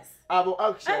bweti. Yes. Abo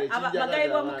actually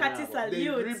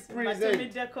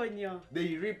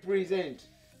they represent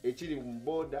ekiri mu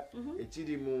boda,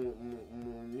 ekiri mu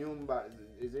nyumba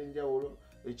ezenjawulo,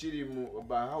 ekiri mu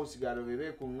ba house galo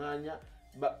bebe kunganya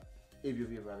ebyo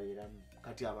byebabeeramu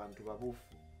kati abantu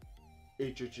babuufu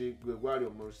ekyo kigwe gwali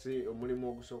omulimu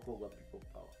ogusooka ogwa people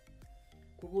power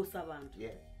kubuusa abantu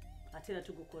ate era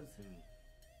tugukoze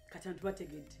kati abantu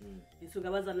bategedde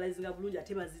ensonga bazanalizinga bulungi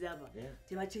ate baziraba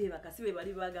tebakyeba kasibe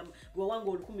bali bagamba bwawanga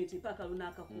olukumi nti paaka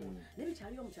lunaakakulu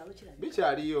nebikyaliyo mukyalo kirabika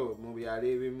bikyaliyo mu byalo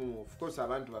ebimu of course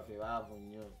abantu baffe baavu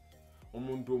nnyo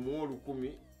omuntu omuwa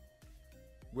 10,000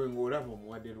 gwe ng'olaba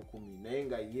omuwadde 10,000 naye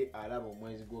nga ye alaba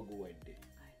omwezi gwe guwedde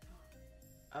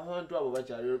abantu abo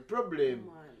bakyaliyo problem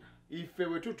ife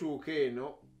bwe tutuuka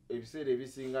eno ebiseera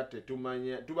ebisinga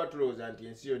tetumanya tuba tulowooza nti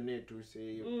ensi yonna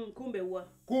etuuseeyo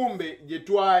kumbe gye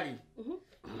twali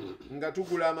nga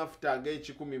tugula amafuta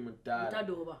ag'ekikumi mu ttaala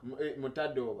mu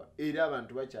Tadooba era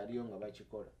abantu bakyaliyo nga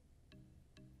bakikola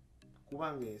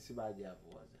kubanga ensi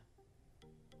baajavuwaza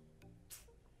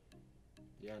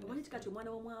omanyi kati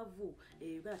omwana w'omwavu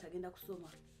Uganda tagenda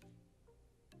kusoma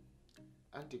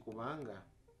anti kubanga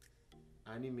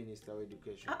ani minister of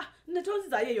education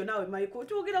netonzizayo eyo naawe Michael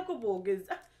twogerako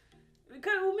bwogeza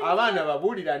abaana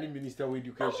babuulira ani minister of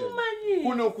education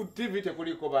kuno ku TV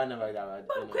tekuliko baana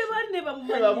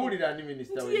babuulira ani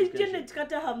minister of education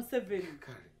kataha Museveni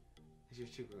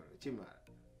ekyo kimala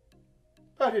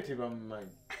ate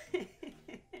tebamumanyi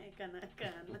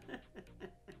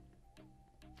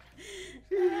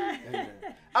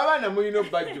abaana mulina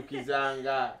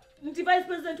obbajjukizanga nti vice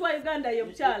president wa Uganda ye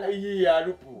mukyala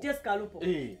Jessica Alupo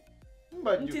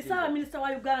nti saawa minister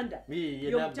wa Uganda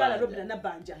ye mukyala Robina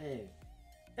Nabanja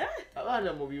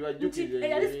abaana mubibajjukize nti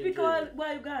eyali speaker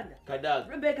wa Uganda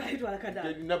Kadaga Rebecca ayitwala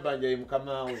Kadaga Nabanja ye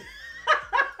mukamaawe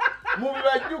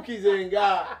mubibajjukize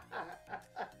nga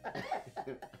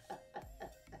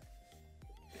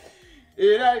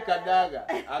era Kadaga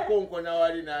akonkona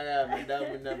wali naye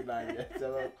madamu Nabanja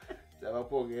saba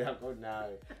kwogerako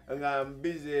naawe nga I'm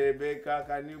busy Rebecca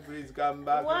can you please come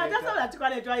back tasobola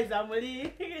tukola twice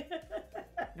muli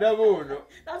nabuno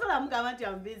tasobola mugamba nti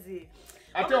I'm busy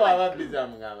ate waba busy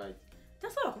amugamba ki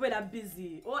tasobola kubeera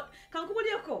busy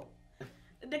kankubulyeko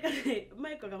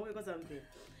Michael kankubulyeko something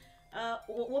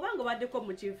wobanga obaddeko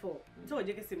mu kifo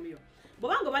nsobojeko esimuyo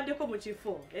bwobanga obaddeko mu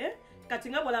kifo kati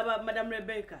nga bwolaba Madam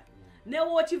Rebecca ne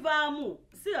wokivaamu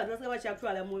see that's what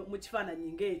actually muchifana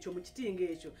nyingecho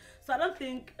muchitingecho. So I don't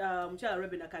think Mchala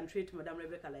Rebecca can treat Madam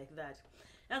Rebecca like that.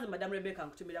 As Madam Rebecca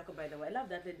Kutumirako, by the way, I love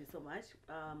that lady so much.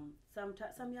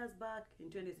 Some years back in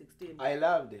 2016. I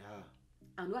loved her.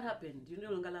 And what happened? Do you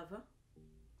no longer love her?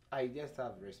 I just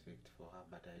have respect for her,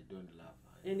 but I don't love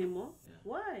her anymore. Yeah.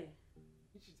 Why?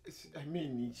 I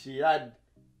mean, she had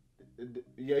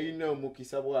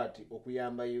mukisabwati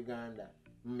okuyamba Uganda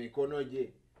mikono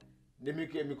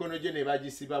je ne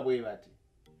bagisiba bwe bati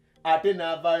ate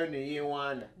n'avaayo ne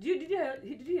yeewaana. Did you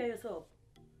hear yourself?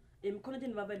 Emikono je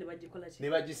ne bavayo ne bagikola ki? Ne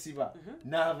bagisiba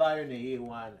n'avaayo ne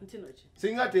yeewaana. Ntinoki.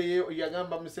 Singa te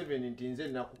yagamba Museveni nti nze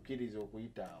nakukkiriza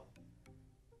okuyitaawo.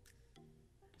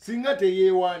 Singa te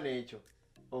yeewaana ekyo.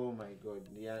 Oh my God,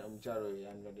 omukyalo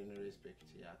yangadde ne respect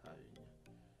yakabinya.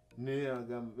 Ne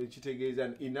agamba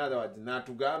ekitegeeza, in other words,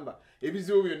 n'atugamba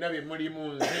ebizibu byonna bye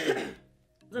mulimu nze.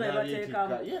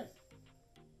 Yes.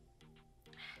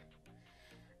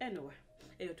 Anyway,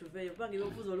 tuveyo bangi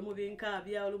obufuzo olumu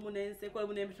binkabya olumu nense kwa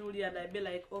olumu nemtuli and I be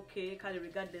like okay, kind of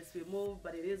regardless we move,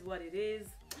 but it is what it is.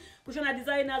 Kushona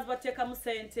designers bateka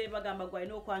musente bagamba gwa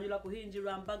ino kwanjula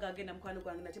kuhinjirwa mbaga agenda mkwano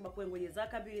gwange natimba kwengoye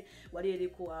zakabi wali eri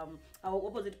ku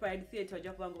opposite Pride Theatre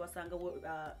japo bangu basanga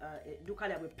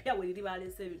dukali abwe pair we liri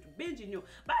bale se bintu bingi nyo.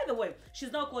 By the way,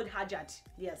 she's now called Hajat.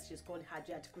 Yes, she's called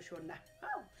Hajat Kushona.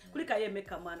 Kulika ye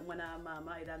meka mwana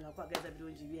mama iranga kwageza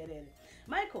birungi byerere.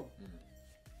 Michael,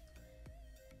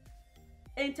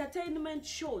 entertainment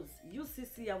shows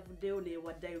UCC yavuddeyo ne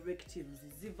wa directives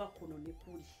ziva kuno ne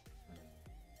kuli.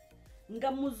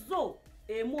 Nga muzo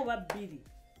emu babiri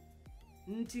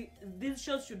nti these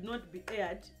shows should not be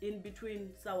aired in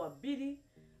between sawa biri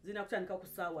zinakutandika ku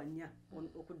sawa 4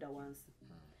 okudda wansi.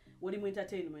 Wali mu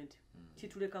entertainment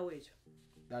kitulekawo ekyo.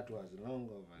 That was long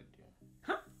overdue.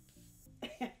 Huh?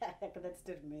 That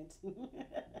statement.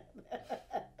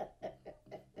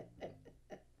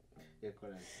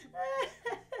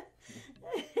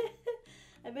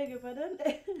 I beg your pardon.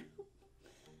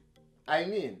 I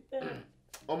mean,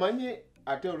 omanyi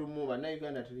ate olumu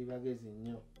bannayuganda tuli bagezi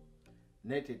nnyo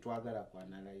naye tetwagala ku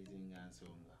analyzinga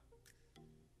nsonga.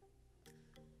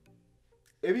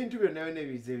 Ebintu byonna ne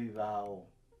bize bibaawo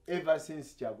ever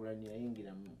since Kyagulanyi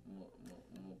yayingira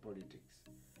mu politics.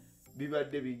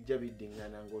 Bibadde bijja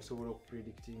biddingana ng'osobola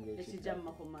okupredictinga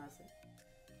ekijamma ku maaso.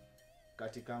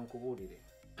 Kati kankubuulire.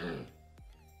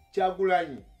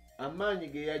 Kyagulanyi amaanyi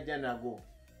ge yajja nago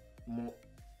mu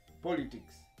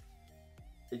politics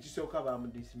ekisooka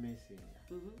bamudismissinga.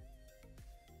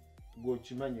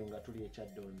 Gwokimanyi nga tuli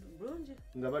ekyaddondo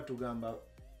nga batugamba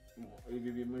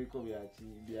ebyo byemuliko byaki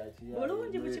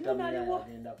bulungi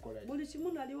buli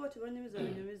kimu naliwo tebanyumiza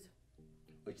binyumiza.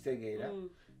 Okitegeera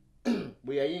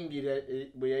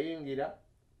bwe yayingira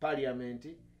parliament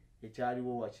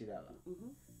ekyaliwo wakiraba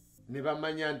ne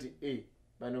bamanya nti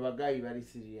bano bagayi bali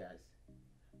serious.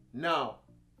 Now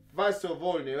first of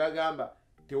all ne bagamba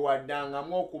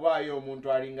tewaddangamu okubaayo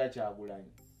omuntu alinga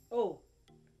Kyagulanyi.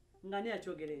 Ngani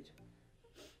akyogera ekyo?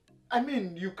 I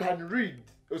mean, you can read.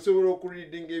 Osobola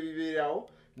okureadinga ebibeerawo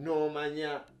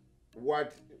n'omanya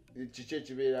what kiki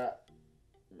ekibeera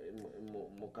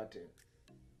mu kateni.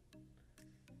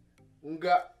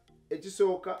 Nga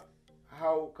ekisooka,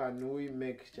 how can we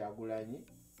make Kyagulanyi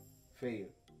fail?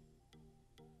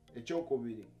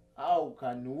 Ekyokubiri, how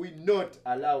can we not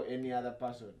allow any other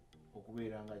person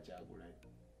okubeera nga Kyagulanyi?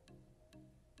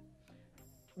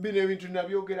 Bino ebintu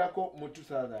nabyogerako mu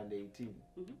 2018.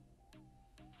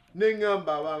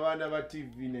 Nengamba abaana ba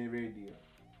TV ne radio.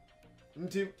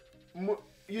 Nti,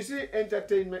 you see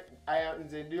entertainment,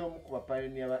 nze ndi omu ku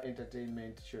pioneer ba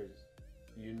entertainment shows.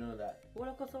 You know that.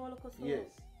 Walakoso. Yes.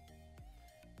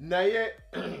 Naye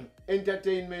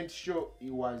entertainment show,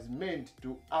 it was meant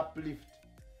to uplift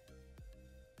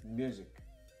music.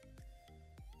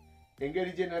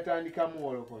 Engeri gye natandikamu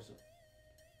Wolokoso.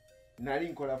 Nali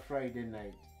nkola Friday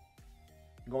night.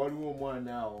 Nga waliwo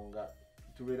omwana awo nga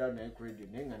tubeera naye ku radio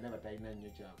naye nga ndaba talina nnyo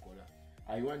kyakola.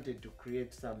 I wanted to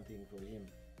create something for him.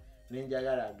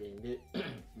 Nenjagala agende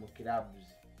mu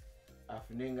clubs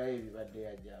afunengayo ebibadde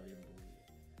yajja ab'embuuye.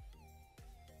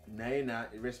 Naye na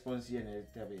response ye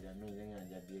netabeera nonye nga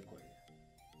nja byekolera.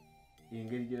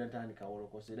 Engeri gye natandika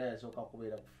Wolokoso era yasooka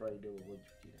kubeera ku Friday oba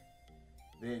ojjukira.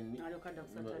 Then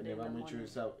ne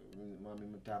bamukyusa Mwami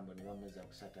Mutambo ne bamweza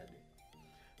ku Saturday.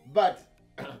 But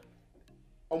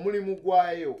omulimu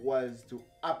gwayo was to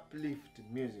uplift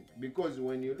music, because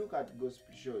when you look at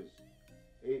gospel shows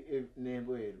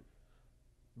nebweru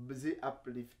zi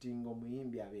uplifting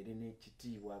omuyimbi abeere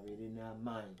n'ekitiibwa abeere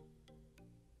n'amaanyi.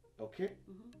 Okay?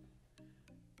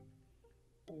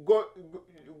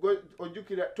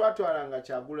 ojukira twatwalanga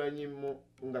Kyagulanyi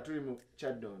nga tuli mu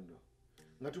Kyaddondo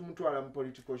nga tumutwala mu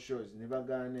political shows ne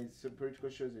bagaana political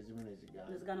shows ezimu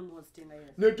nezigana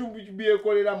ne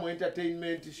tubyekolera mu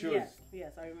entertainment shows.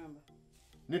 Yes, I remember.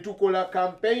 Ne tukola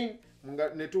campaign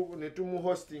ne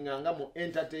tumuhostinga nga mu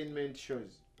entertainment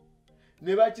shows.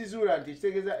 Ne bakizuula nti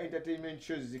kitegeeza entertainment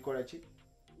shows zikola ki?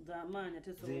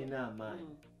 Zirina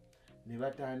amaanyi. Ne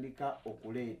batandika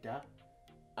okuleeta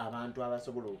abantu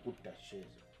abasobola okutta shows.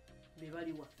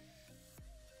 Bebaliwa.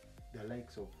 The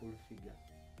likes of Full Figure.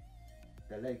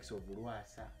 The likes of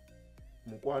Lwasa.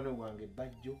 Mukwano gwange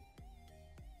Bajjo.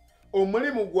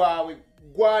 Omulimu gwabwe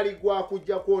gwali gwa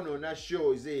kujja kwonoona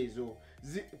shows ezo.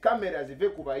 Kamera zive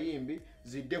ku bayimbi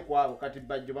zidde ku abo kati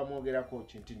Bajjo bamwogerako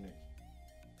kintu nno.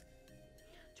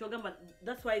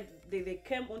 That's why they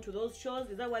came onto those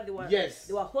shows. Is that why they were? Yes.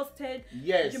 They were hosted.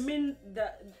 Yes. You mean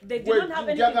that they did not have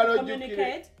anything to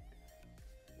communicate?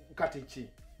 Katichi,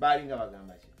 balinga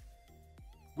bagamba ki?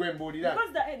 Gwembulira.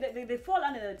 Because they fall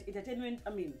under the entertainment. I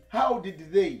mean. How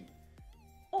did they?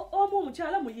 Omu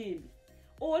muchala muyimbi.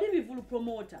 Oli bivulu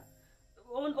promoter.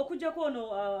 Okujja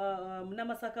kono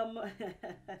Namasaka.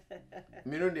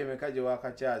 Mirundi emekaje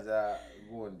wakakyaza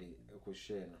gundi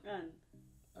kushena.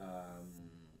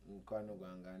 Mukwano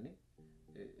gwangani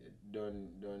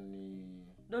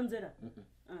Don Zera.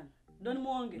 Don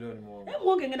Mwonge.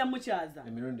 Mwonge ngenda muchaza.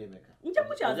 Emirundi emeka. Nja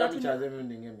muchaza. Muchaza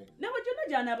emirundi ngemeka. Nebo jona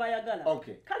jana bayagala.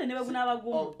 Okay. Kale nebe kuna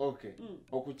abagumu. Okay.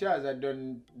 Okuchaza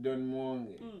Don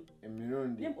Mwonge.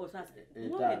 Emirundi. Nem osasa.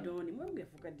 Mwonge Mwonge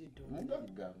fuka di Don.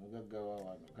 Mugaga wa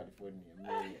wano California.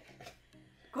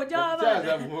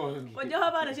 Koja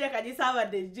abana sheka jisaba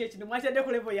de jechi nimwacha de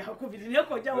kulevo ya kubiri ne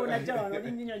koja ona jawa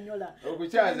ninyonyola.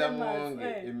 Okuchaza Mwonge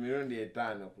emirundi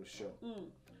 5 ku show.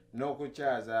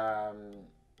 N'okuchaza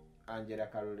Angela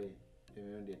Kalule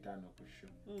emirundi 5 ku show.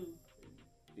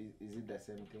 Is it the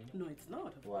same thing? No, it's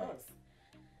not, of course.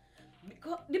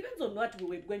 Because depends on what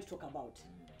we're going to talk about.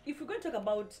 If we're going to talk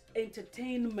about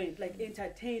entertainment, like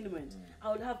entertainment, I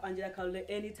would have Angela Kalule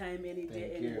anytime, any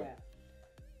day, anywhere.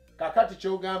 Kakati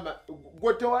kyogamba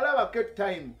gwetewalabako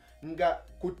time nga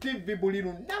ku TV buli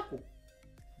lunaku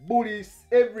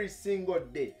every single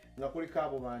day nga kuliko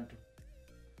abo bantu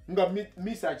nga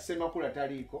Misa Kisemakula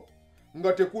taliiko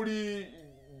nga tekuli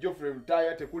Geoffrey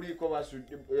Rutaya tekuliko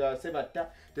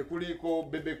Sebatta tekuliko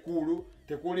Bebe Kulu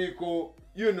tekuliko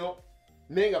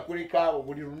nenga kuliko abo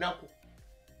buli lunaku.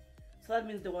 So that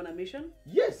means they were on a mission?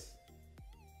 Yes.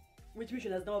 Which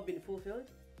mission has not been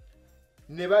fulfilled?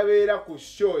 Ne babeera ku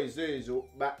show ezo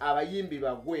abayimbi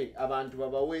bagwe abantu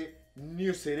babawe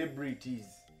new celebrities.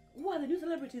 Who are the new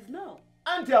celebrities now?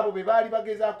 Anti abo be baali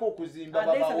bagezaako okuzimba babawe.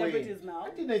 Are they celebrities now?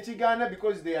 Anti ne kigaana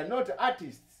because they are not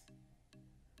artists.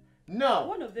 Now,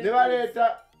 one of them ne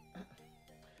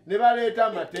baleeta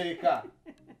amateeka.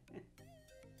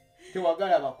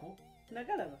 Tewagalabako?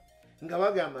 Nagalaba. Nga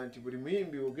bagamba nti buli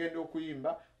muyimbi ogenda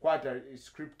okuyimba kwata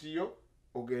script yo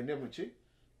ogende mu ki?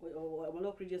 Omala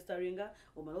okuregisteringa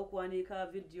omala okuwanika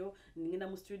video ngenda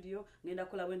mu studio ngenda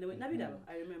kola wende nabiraba.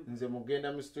 I remember nze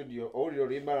mugenda mu studio owulira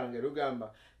oluyimba lwange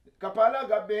lugamba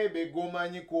Kapalaga Baibe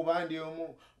gomanyi kuba ndi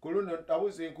omu kuluno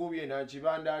tabuze nkubye na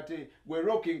kibanda ate gwe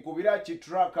rocking kubira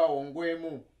kitraka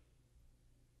ongwemu.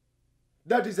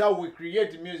 That is how we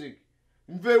create music.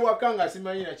 Nve wakanga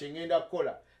simanyi na kyengenda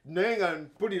kukola naye nga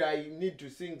mpulira I need to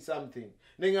sing something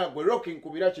nenga gwe rocking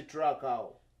kubira kitraka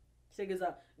awo.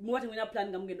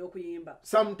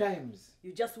 Sometimes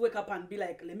you just wake up and be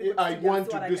like, let me I want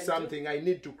to do something. I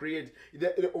need to create.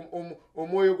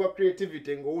 Omwoyo gwa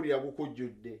creativity ng'owulira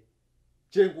gukujjudde.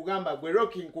 Kye nkugamba gwe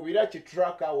rocking kubira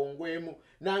kitraka wongwemu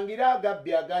nangira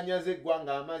agabbi aganyaze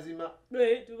eggwanga amazima.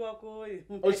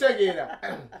 Osegeera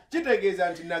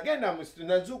kitegeeza nti nagenda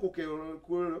nazuukuke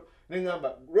kulo ne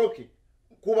ngamba rocking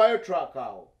kubayo track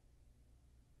awo.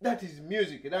 That is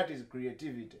music. That is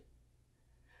creativity.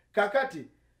 Kakati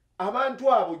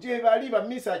abantu abo gye bali ba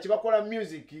Misa kibakola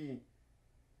music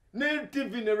ne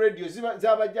TV ne radio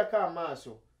zabajjako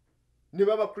amaaso ne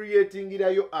baba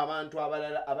creatingirayo abantu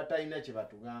abalala abatalina kye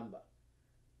batugamba.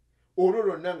 Olwo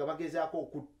lwonna nga bagezaako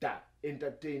okutta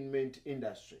entertainment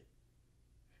industry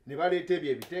ne baleeta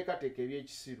ebyo ebiteekateeka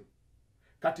ebyekisiru.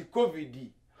 Kati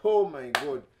COVID, oh my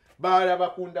God, baala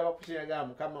bakunda bakukyeraga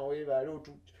Mukama weebale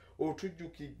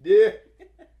otujjukidde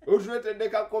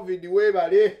otuleteddeka COVID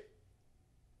weebale.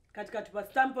 Kati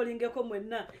tupastampolingeko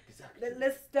mwenna.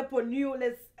 Let's step on you.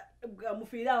 Let's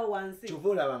mufira wansi.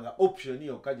 Tuvola banga option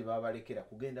yo kaje babalekera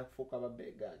kugenda kufuka ba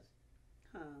beggars.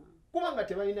 Kubanga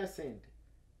tebalina sente.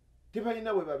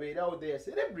 Tebalina bwe babeerawo they are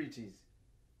celebrities.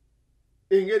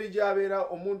 engeri gy'abeera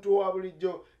omuntu wa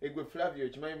bulijjo egwe Flavia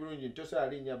okimanyi bulungi ntosobola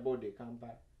linnya boda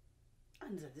Kampala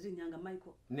anza zirinyanga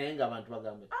Michael naye ng'abantu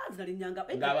bagamba zirinyanga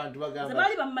ng'abantu bagamba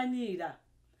zabali bamanyiira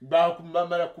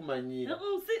bamala kumanyiira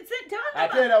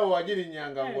ate era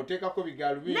wagirinyanga ng'oteekako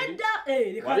bigaalubindi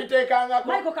wabiteekangako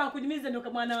Michael kankunyumize no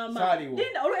mwana wa mama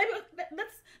Linda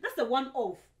that's the one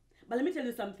off. But let me tell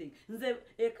you something. Nze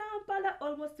Kampala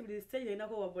almost to the stage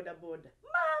inako wa boda. Mom,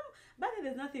 but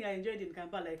there's nothing I enjoyed in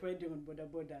Kampala like riding on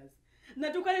bodas.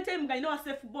 Na tukale time nga ino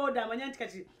safe border amanyanti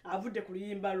kati avude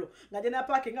kuliyimba lo. Nga dena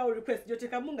parking nga request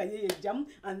joteka munga yeye jam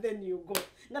and then you go.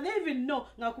 Nga they even know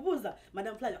nga kubuza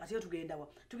Madam Flavia kati tugenda wa.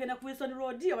 Tugenda ku Wilson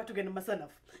Road oba tugenda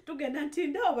Masanafu. Tugenda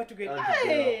Ntinda oba tugenda.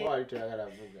 Kwa itagala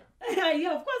vuga.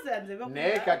 Yeah, of course I'm the.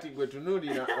 Ne kati gwe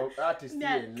tunulira artist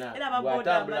yenna.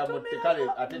 Watambula mutekale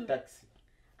ate taxi.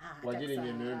 Wajiri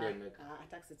nyenyonde emeka.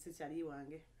 Taxi sichali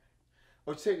wange.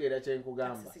 Okisegeera kye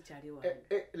nkugamba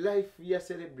life ya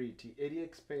celebrity eri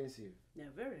expensive.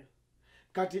 Yeah, very.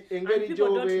 Kati engeri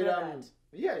gy'obeeramu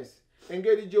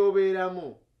engeri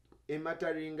gy'obeeramu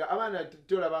emataringa abaana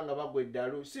tolabanga bagwa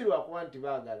eddalu si lwakuba nti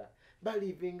baagala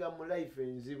balivinga mu life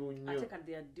enzibu nnyo.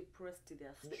 They are depressed, they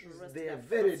are stressed, they are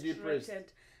very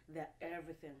depressed, they are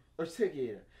everything.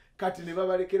 Okisegeera kati ne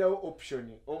babalekerawo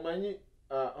option omanyi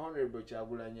honorable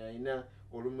Kyagulanyi alina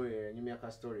olumu yanyumya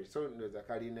ka story so ndoza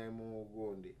kalina mu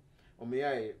gonde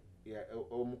omuyaye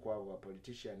omukwabo wa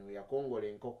politician we yakongola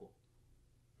enkoko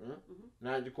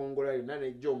nagikongola yonna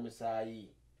nejja omusaayi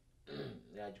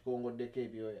yagikongoddeko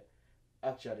ebyoya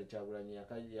actually Kyagulanyi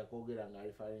yakogera nga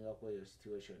alifaringako eyo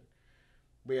situation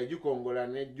bwe yagikongola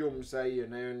nejja omusaayi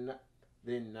yonna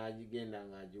then nagigenda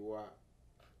ng'agiwa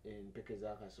empeke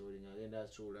z'akasooli ng'agenda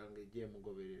asuula ng'ejja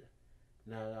emugoberera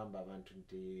n'agamba abantu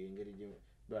nti engeri gye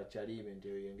bakyalibe nti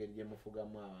engeri gye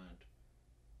mufugamu abantu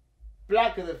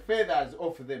pluck the feathers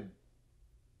off them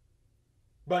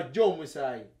bajja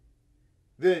omusaayi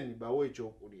then bawe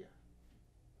ekyokulya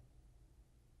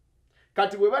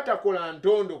kati bwe batakola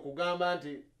ntondo kugamba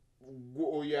nti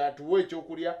oyo atuwa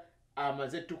ekyokulya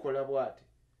amaze tukola bwati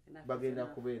bagenda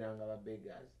kubeera nga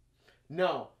babeggars.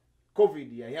 Now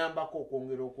COVID yayambako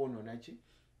okwongera okwonoona ki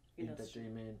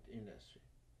entertainment industry.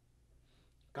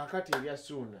 Kakati ebya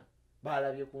suuna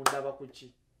balabye ku ndaba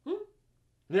kuki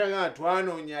naye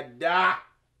twanoonya dda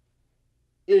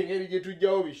engeri gye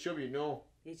tujjawo bisho bino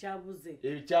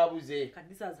ekyabuze.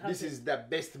 This is the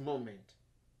best moment.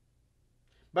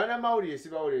 Bannamawulire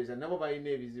sibawuliriza nabo balina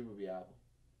ebizibu byabo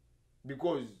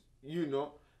because you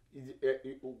know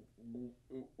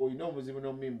oyina obuzibu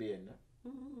n'omumimbi yenna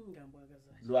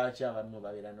lwaki abamu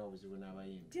babeera n'obuzibu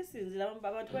n'abayimbi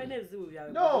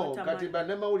no kati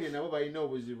bannamawulire nabo balina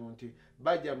obuzibu nti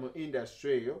bajja mu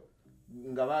industry eyo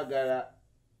nga baagala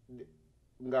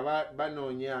nga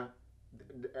banoonya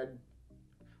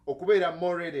okubeera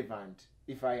more relevant.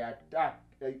 If I attack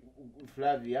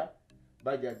Flavia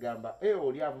bajja gamba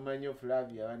oli avumanyo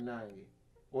Flavia bannange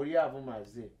oli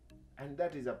avumaze and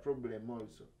that is a problem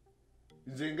also.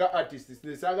 Zinga artists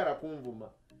nesagala kunvuma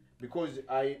because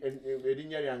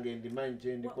erinnya lyange ndimanyi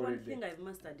kye ndikoledde. One thing I've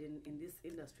mastered in this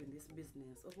industry, in this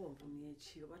business, obuvumye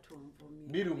ki obatumvumye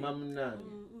biruma munnange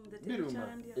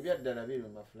biruma ebyaddala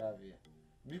biruma Flavia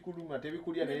bikuluma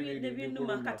tebikulya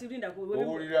nebinuma kati linda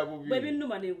owulira bubi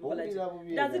bwebinuma nebikola.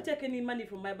 Does it take any money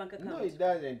from my bank account? No, it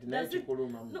doesn't.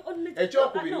 Nekikuluma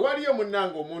ekyokubiri waliyo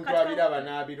munnange omuntu abiraba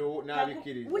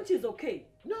n'abikkiriza, which is okay.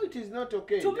 No, it is not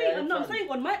okay. To me, I'm saying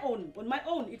on my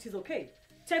own it is okay.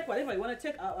 Take whatever you want to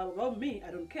take about me,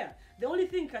 I don't care. The only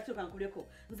thing kati kankuleko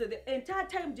nze the entire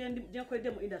time je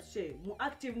kwede mu industry mu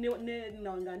active ne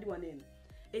ngandi wanene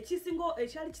ekisingo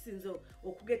ekyali kisinzo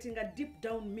okugetinga deep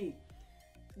down me.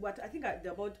 But I think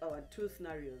about our two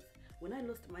scenarios. When I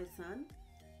lost my son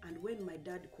and when my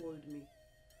dad called me.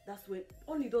 That's when,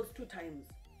 only those two times.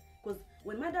 Because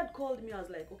when my dad called me, I was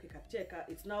like, okay, Kacheka,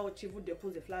 it's now Chivu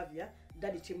Depuze Flavia,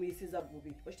 Daddy Chimi Caesar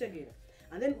Bubi.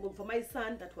 And then for my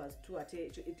son, that was too,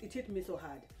 it hit me so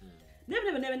hard.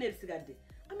 Never, Sigade.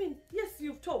 I mean, yes,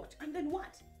 you've talked, and then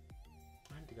what?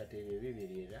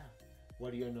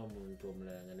 What do you know?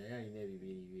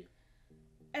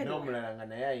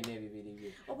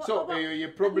 So your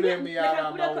problem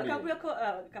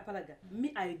Kapalaga.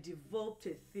 Me, I developed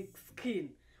a thick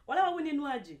skin. Wala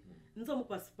winninwaji. Nzo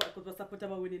mukwa support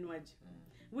aba winninwaji.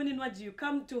 Winninwaji, you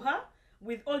come to her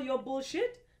with all your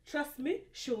bullshit. Trust me,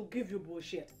 she'll give you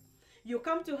bullshit. You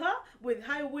come to her with,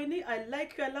 hi Winnie, I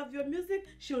like you, I love your music,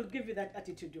 she'll give you that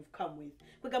attitude you've come with.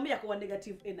 Kwa yako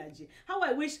negative energy. How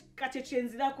I wish kate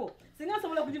chenzi lako. Singa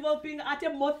somola kudeveloping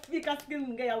ate more thicker skin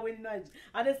nge ya winnaji.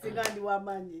 Ade singa ni wa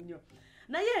manyi nyo.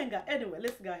 Na yenga, anyway,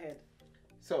 let's go ahead.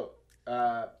 So,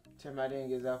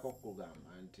 Kyamalengezako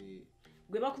kugamba nti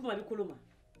gwe bakuma bikuluma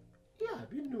ya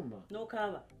binuma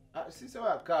n'okaaba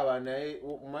sisobola kaaba naye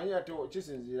umanyi ate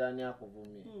kisinziira ani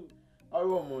akuvumye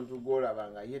waliwo omuntu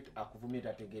gw'olaba ye akuvumye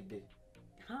tategedde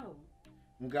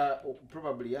nga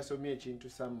probably yasomye ekintu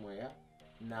somewhere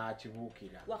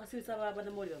n'akibuukira wakasibisa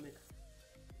banamoli bameka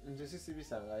nze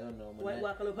sisibisangayo n'omu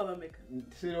wakalopa bameka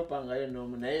siropangayo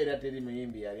n'omu naye era teri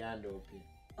muyimbi yali andoopye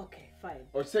okay fine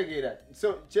okitegeera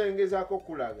so kyengezaako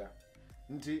kulaga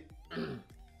nti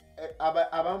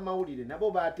abamawulire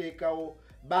nabo bateekawo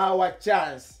bawa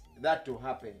chance that to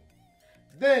happen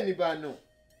then bano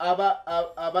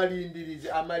abalindirizi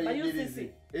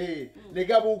amalindirizi ne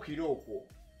gabuukira okwo.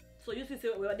 So you say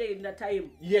we were there in that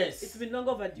time? Yes. It's been long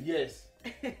overdue? Yes.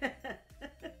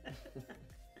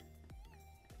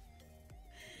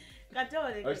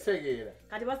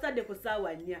 Kati basadde ku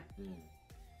ssaawa 4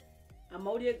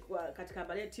 amawulire katika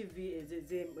Bale TV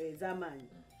ez'amaanyi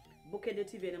Bukedde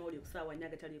TV ena mawulire ku ssaawa 4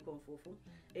 gataliiko nfuufu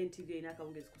NTV ina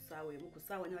akawungezi ku ssaawa 1 ku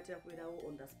ssaawa 4 batera kubeerawo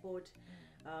on the spot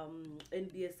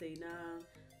NBS ina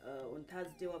on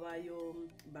Thursday wabayo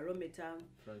barometer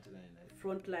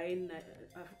frontline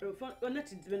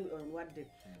not even on what day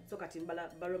so kati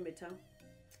barometer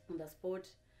on the spot.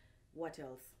 What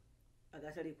else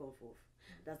agatali konfufu?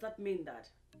 Does that mean that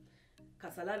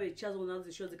Kasalabe chaz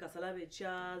unazi shows Kasalabe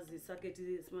chaz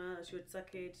circuit smart short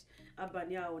circuit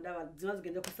abani yao ndaba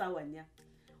zinazigenda kusawanya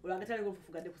ulagatali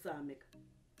konfufu gade kusameka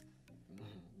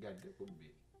gade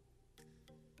kubbi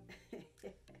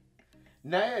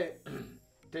nae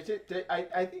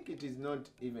I think it is not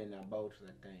even about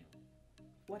the time.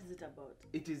 What is it about?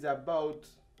 It is about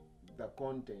the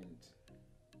content.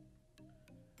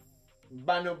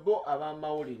 Banobo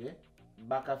abamawulire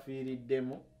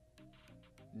bakafiiriddemu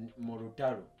mu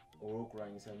lutalo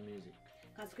olw'okulwanyisa music.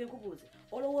 Kasuke nkubuuze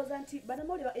olowooza nti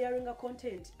banamawulire ba airinga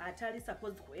content atali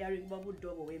supposed ku airing babudde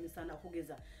obwo w'emisana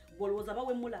okugeza gw'olowooza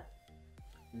bawemula?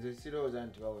 Nze sirowooza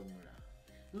nti bawemula.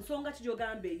 Nsonga ki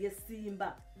gy'ogambe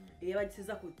yesimba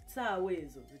eyabagisiza ku ssaawa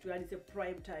ezo zituyandise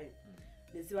prime time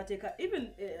nesibateeka even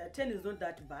 10 is not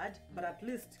that bad but at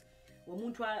least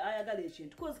omuntu ayagala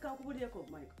ekintu kozi kankubulireko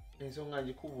Michael. Ensonga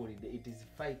ngikubuulidde it is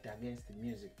fight against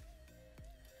music.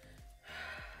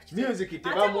 Music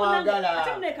tebamwagala.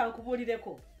 Ate muneka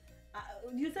nkubulireko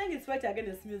you saying it's fight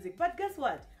against music but guess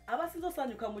what abasinza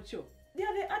osanyuka mu kyo they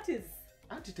are the artists.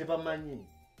 Anti tebamanyi.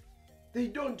 They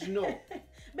don't know.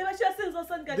 They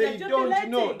don't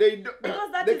know.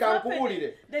 Because that they is can't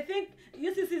happening. They think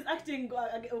UCC is acting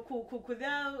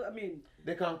I mean.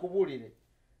 They can't kubulire.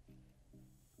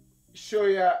 Show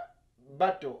ya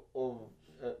battle of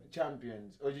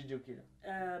champions. Ojijukira.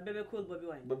 Bebe Cool Bobby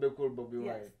Wine. Bebe Cool Bobby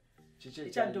Wine. Chiche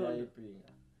chanya yipinga.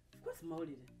 Of course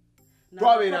mawulire.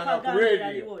 Twabera ku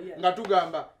radio nga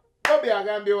tugamba Bobby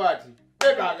agambye wati.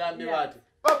 Bebe agambye wati.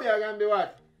 Bobby agambye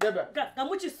wati.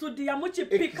 Gamuchi studio muchi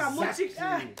pika muchi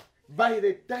by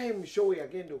the time show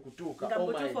yagenda okutuuka oh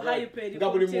my god nga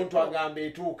buli muntu agamba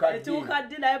etuuka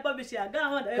ddi naye Bobby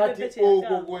agamba kati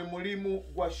ogwo gwe mulimu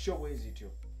gwa show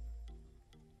ezityo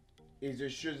ezo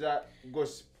show za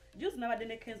gospel. Just nabadde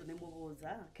ne Kenzo ne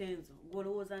mubuuza Kenzo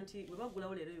gw'olowooza nti bwe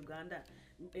bagulawo leero Uganda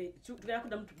tugenda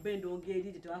kuddamu tubendo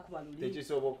ngeri tebakuba luli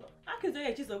tekisoboka Kenzo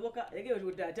yekisoboka egero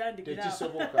atandikira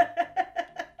tekisoboka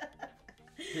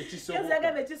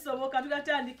tekisoboka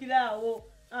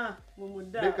tugatandikiraawo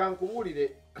mumudda. Leka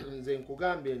nkubuulire nze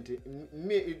nkugambye nti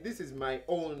this is my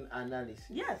own analysis.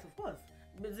 Yes of course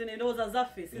zino endowooza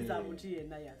zaffe si za muntu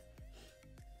yenna yes.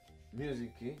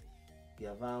 Music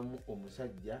yavaamu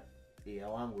omusajja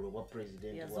eyawangula obwa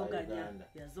president wa Uganda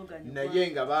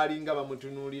naye nga baalinga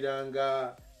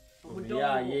bamutunuuliranga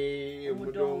omuyaaye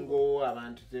omudongo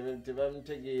abantu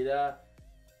tebamutegeera.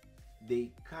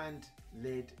 They can't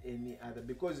let any other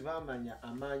because vamanya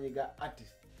amaanyi ga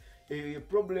artist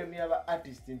problem yaba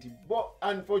artist nti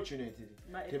unfortunately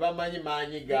tebamanyi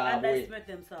maanyi gaabwe.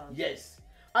 Yes,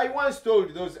 I once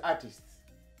told those artists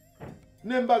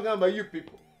nembagamba you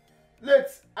people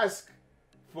let's ask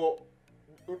for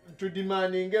to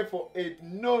demanding for a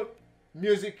no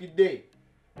music day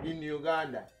in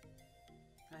Uganda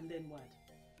and then what?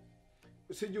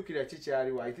 Sijukira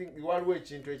kikyaliwo. I think waliwo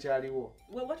ekintu ekyaliwo.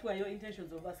 Well, what were your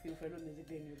intentions of asking for no music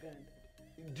day in Uganda?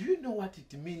 Do you know what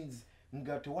it means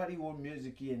nga tewaliwo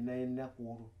music yenna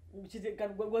kuolu?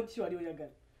 What you are doing?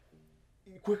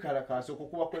 Kwekalakaasa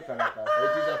okukuba kwekalakaasa.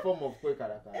 It is a form of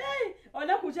kwekalakaasa. Hey,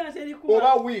 onakuchana serikuba.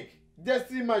 Oba week.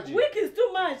 Just imagine. Week is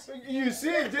too much. You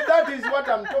see, that is what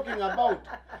I'm talking about.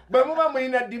 But muma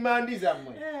mwina demands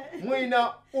zammwe.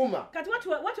 Mwina uma. Kati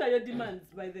what were your demands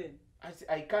by then?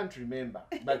 I can't remember,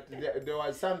 but there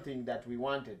was something that we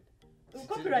wanted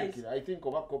Copyright. I think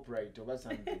oba copyright oba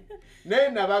something. Naye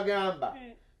nabagamba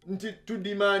nti to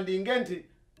demanding nti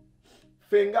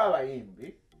fenga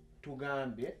abayimbi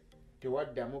tugambye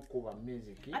tewaddamu kuba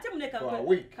music. Ate muneka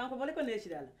kankoboleko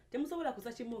n'ekirala. Temusobola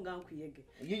kusa kimu nga nkuyege.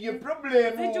 Ye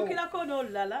problem. Sijukirako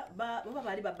n'olulala baba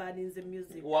bali babaninze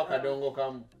music. Wa kadongo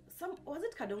kamu. Was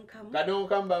it kadongo kamu? Kadongo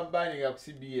kamu bambaninga ku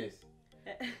CBS.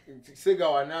 Sega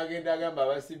wanagenda agamba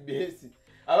aba CBS.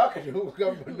 Abakadongo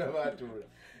kamu nabatula.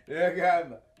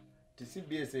 Yagamba ti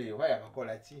CBS eyo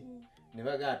bayabakola ki? Ne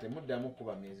bagate muddamu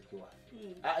kuba music wa.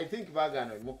 I think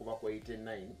bagano mukuba ko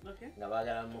 89 nga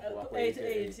bagala mukuba ko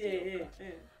 88.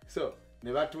 So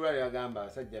ne batula yagamba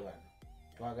asajja bano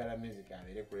twagala music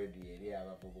abere ku radio eri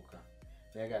abavubuka.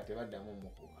 Yagate baddamu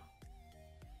mukuba.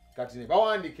 Kati ne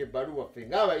bawandike baluwa fe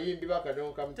ng'abayimbi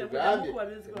bakadongo kamu tugambye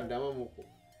muddamu mukuba.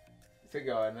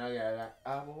 Sega wanagala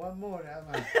abo wamora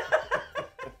aba.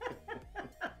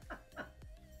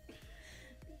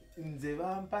 Nze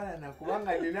bampala na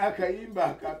kubanga nina akayimba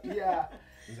akapya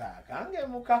nzakange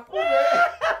mukakube.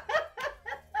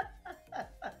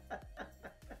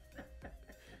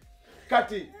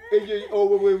 Kati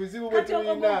obwo bwe buzibu bwe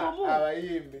tulina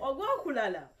abayimbi.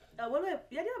 Ogwokulala abone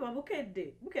yali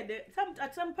ababukedde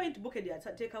at some point bukedde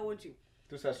ateekawo nti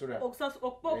tusasula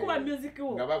okuba music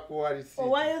wo nga bakuwa receipt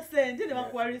owayo sente ne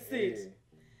bakuwa receipt.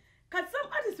 Cause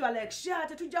some artists were like,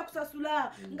 "Shut, tujja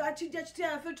kusasula, nga kijja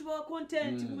kitya fe tuba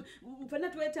content, mfana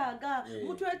twetaaga,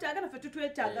 mutwetaaga na fe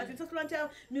tutwetaaga, tusasula ntia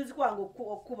music wangu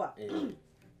okuba."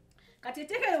 Kati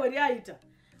teke we lyayita,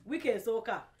 wiki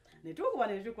esooka, ne tukuba.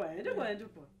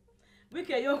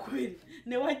 Wiki ey'okubiri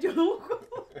ne wajja omuko.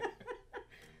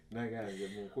 Naganze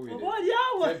munkubire. Obooli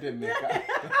awo. Sente mmeka.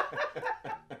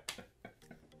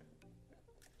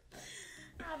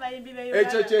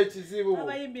 Ekyo kyekizibu.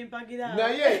 Abayimbi mpagira.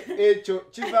 Naye ekyo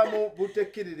kiva mu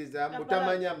butekkiririza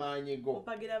butamanya maanyi go.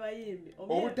 Mpagira abayimbi.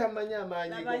 Obutamanya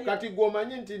amaanyi go. Kati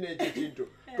gw'omanyi nti n'ekyo kintu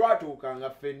twatuukanga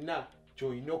ffenna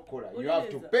ky'olina okukola. You have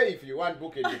to pay if you want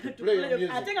Bukedde to play your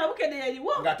music. Ate nga Bukedde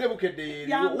yeriwo. Ng'ate Bukedde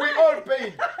yeriwo. We all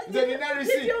paid. Nze nina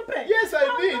receipt. Yes, I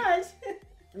did.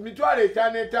 Mitwale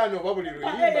 5 oba buli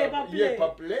luyimba. Ye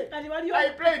paple. I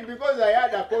played because I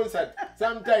had a concert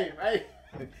sometime.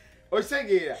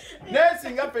 Osegeera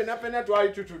nesinga pena twali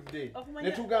tutudde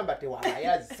ne tugamba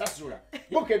tewabayazi sasula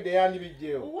Bukedde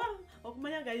yandibijjeewo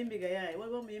okumanya gayimbi gayaye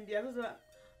waliwo omuyimbi yasosola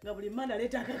nga buli mana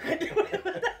leeta akakadde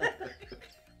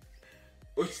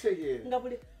okisegeera nga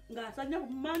buli ng'asanya ku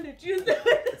Monday Tuesday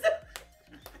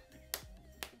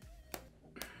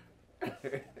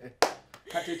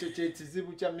kati ekyo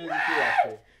kyekizibu kya muziki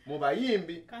yaffe mu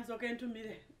bayimbi kansooka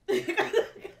entumire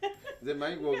nze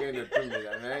manyi gwogenda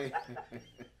tumira naye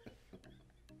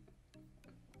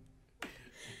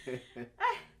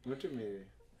mutumire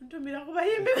ntumira ku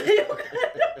bayimbi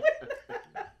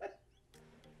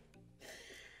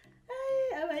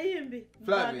abayimbi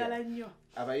baagala nnyo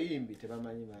abayimbi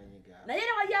tebamanyi maanyi gaabwe naye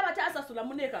ne wali abatasasula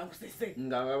muneeka nkusese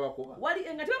nga babakuba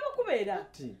wali nga tebabakubeera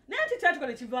naye ati kyatuuka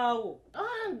ne kivaawo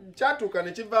kyatuuka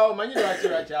ne kivaawo manyi lwaki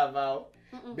lwakyavaawo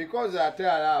because ate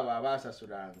abo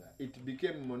abaasasulanga it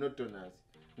became monotonous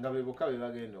nga be bokka be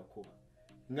bagenda okuba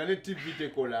nga ne TV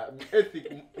tekola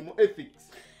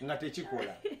ethics nga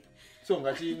tekikola so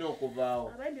nga kirina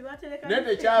okuvaawo naye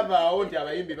tekyavaawo nti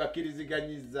abayimbi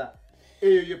bakkiriziganyiza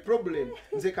eyo ye problem.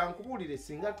 Nze kankubuulire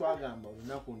singa twagamba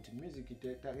olunaku nti music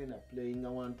tagenda playinga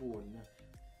wantu wonna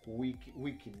ku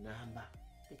wiki namba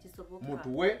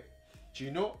mutuwe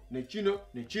kino ne kino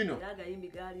ne kino agayimbi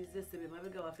gaalize sebe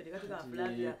mabega waffe tekatuka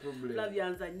Flavia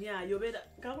nzanyaayo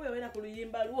kakubeera ku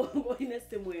luyimba lwo olina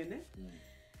essemu ene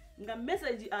nga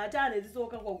message ataano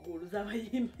ezisooka kwaggulu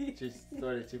z'abayimbi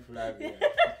kisitole kiflavia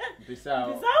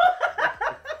mpisaawo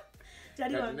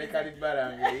kati ne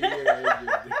kalibalange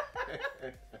eyiyeraejjudde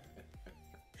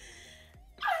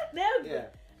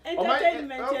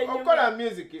entertainment okola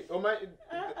music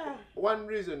one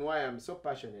reason why I'm so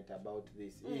passionate about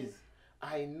this is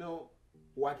I know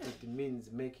what it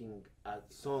means making a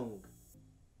song.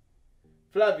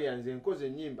 Flavia nze nkoze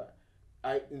ennyimba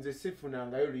nze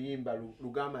sifunangayo luyimba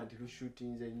lugamba nti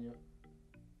lushootinze nnyo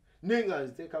nenga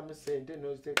nziteekamu sente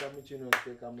noziteekamu kino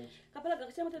noziteekamu ki Kapalaga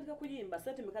kakyamatandika kuyimba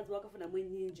sente mekazi wakafunamu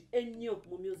ennyingi ennyo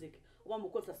mu music oba mu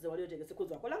concert wali otegese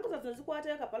kuzakola nkoza zino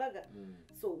zikwatayo Kapalaga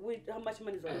so how much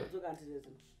money zoga nti zino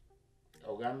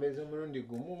ogamba ez'omulundi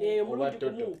gumu oba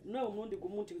toto no omulundi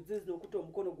gumu nti zizino okuta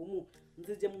omukono gumu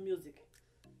nzije mu music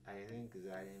I think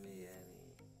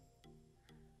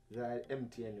that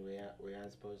MTN were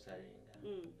sponsoring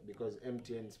because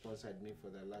MTN sponsored me for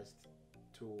the last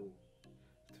 2-3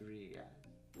 years.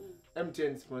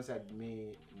 MTN sponsored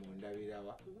me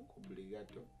Mundabirawa ku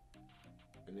Brigato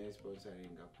ne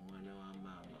sponsoring ku mwana wa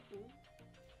mama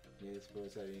ne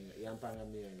sponsoring yampanga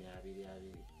milioni 2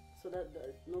 so that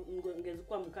ngezi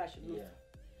kwa mkashi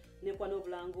ne kwa no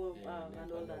blango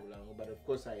and all that but of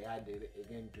course I had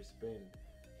again to spend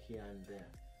here and there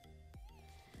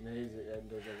and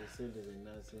those are the sales and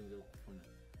nasenze okufuna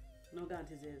no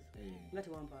ganti zezo ngati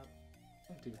wampa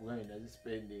tikugana nazi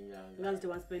spending ngazi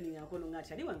one spending yakono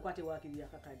ngati ali wankwate wakili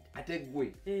yakakadi ate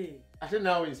gwe ate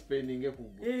nawe spending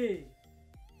ekugwe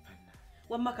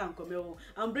Wamakankomeo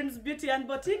Brings Beauty and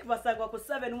Boutique basagwa ku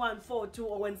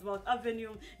 7142 Owensmouth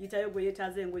Avenue itayogwe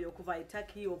yetazengo yokuva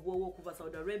Itaki obwowo kuva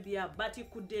Saudi Arabia bati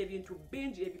kude bintu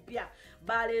bingi ebipya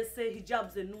balese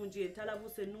hijabs enungi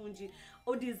entalabuse enungi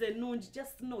odize enungi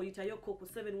just know itayoko ku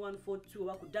 7142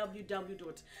 wa ku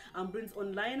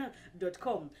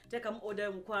www.ambringsonline.com teka mu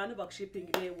order mkwanu bakushipping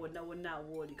ne wona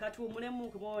woli kati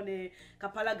umulemu kubone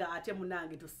kapalaga ate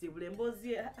munange tusibule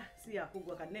mbozi si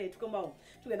yakugwa kane tukomawo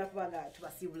tugenda kubanga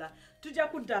tubasibula tujja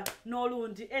kudda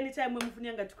n'olundi anytime mwe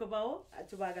mufunyanga tukobawo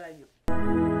tubagala nnyo.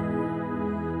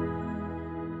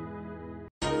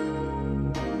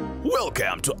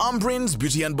 Welcome to Brings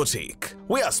Beauty and Boutique.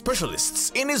 We are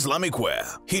specialists in Islamic wear,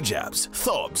 hijabs,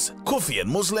 thobs, Kufi and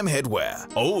Muslim headwear,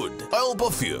 oud, oil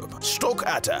perfume, stock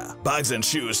attire, bags and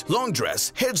shoes, long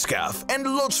dress, headscarf, and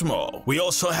lots more. We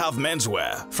also have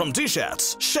menswear from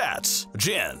t-shirts, shirts,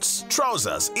 jeans,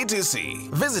 trousers, etc.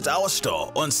 Visit our store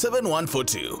on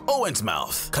 7142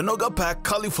 Owensmouth, Canoga Park,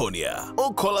 California,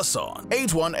 or call us on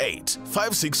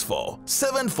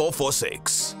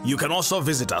 818-564-7446. You can also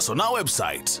visit us on our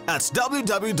website at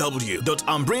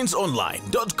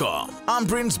www.ambringsonline.com.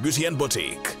 Ambrins Beauty and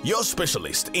Boutique, your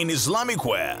specialist in Islamic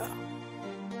wear.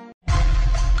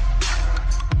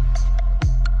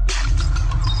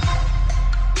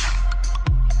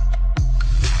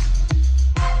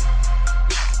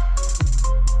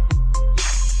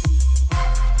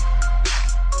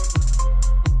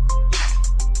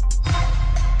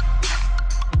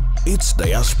 It's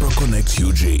Diaspora Connect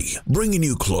UG, bringing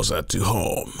you closer to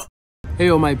home. Hey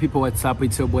my people, what's up?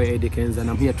 It's your boy Eddie Kenz and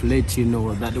I'm here to let you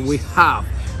know that we have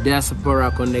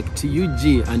Diaspora Connect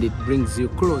UG and it brings you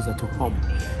closer to home.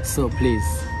 So please,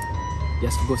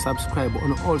 just go subscribe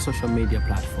on all social media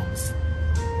platforms.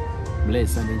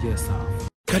 Bless and enjoy yourself.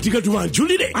 Katika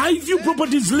tuwanjulile, iView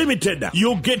Properties Limited,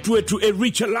 your gateway to a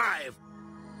richer life.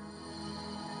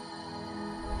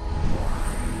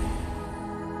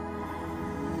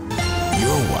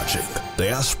 You're watching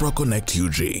Diaspora Connect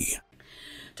UG.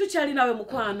 Tuchali nawe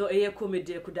mukwano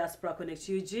eyekumide ku Diaspora Connect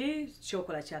UG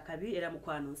chokola chakabi era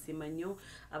mukwano nsimanyo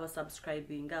aba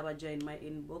subscribing aba join my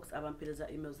inbox aba mpeleza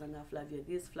emails nga Flavia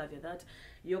this Flavia that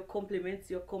your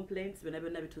compliments your complaints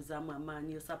benabena bituzama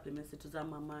amanyi your supplements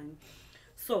bituzama amanyi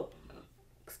so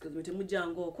excuse me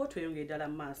temujango ko tweyonge dala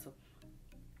maso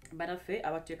banafe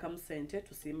abateka mu sente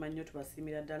tusimanyo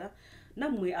tubasimira dala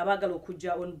namwe abagala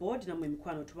okujja on board namwe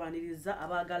mikwano tubaniriza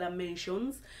abagala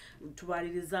mentions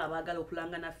tubaniriza abagala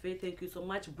okulanga naffe. Thank you so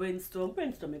much. Brainstorm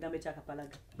egambe kya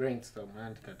Kapalaga brainstorm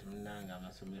anti kati munanga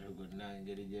amasomero gonna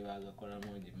ngeri gye bagakola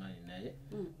moji mani naye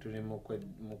tuli mu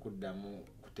kuddamu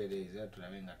kutereza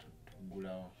tulabe nga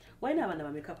tugulawo. Wayina abana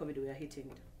bameka COVID we are hitting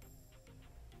it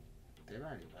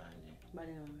tebali banye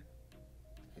bali na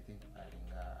I think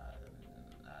balinga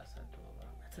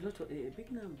that's a lot of a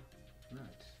big number.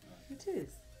 Not. It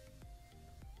is.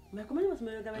 Makomani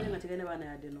masomero gamanya ngategane bana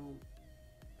ya deno.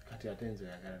 Kati atenze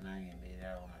yagala nange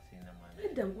mbera omasina mwana.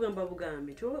 Edda ngugamba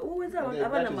bugambi. Uweza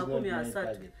abana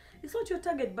 30. It's not your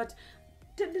target but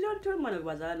tell mwana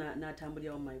bazana na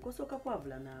tambulya omayi. Kosoka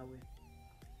kwavula nawe.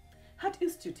 Heart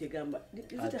Institute egamba.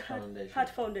 Is it a Heart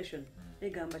Foundation?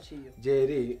 Egamba chiyo.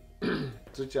 Jerry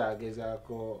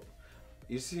tuchagezako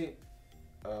you see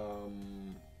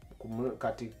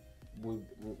kati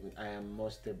I am more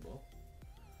stable.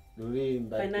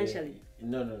 Financially?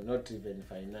 No, not even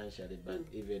financially, but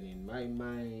even in my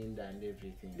mind and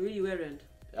everything. Do you weren't?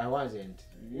 I wasn't.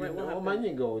 What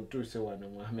Manyingo to say one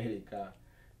in America.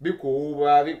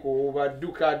 Bikuba,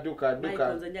 duka.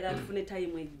 Michael, njaga tufune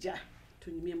time eja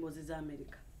tunyimye mbozi za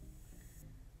America.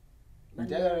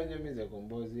 Njaga nyamize ku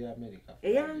mbozi ya America.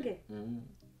 Eyange?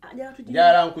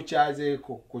 Njala nkuchaze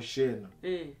ku sheno.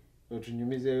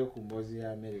 Tunyumize ku mbozi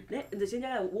ya America. Nze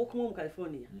chenjaga walk mu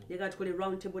California. Yaga tukole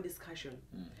round table discussion.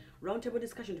 Round table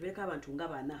discussion tubeka abantu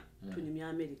ngabana tunyumya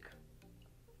America.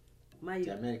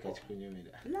 America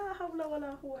chikunyumira. La hawla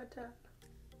wala quwwata.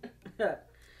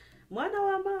 Mwana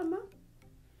wa mama.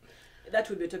 That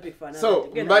will be a topic for another. So,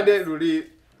 mbade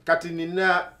luli kati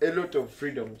nina a lot of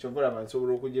freedom. Chobola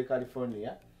mansobolo kuje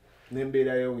California.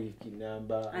 Nemberayo wiki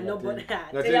number. I know, but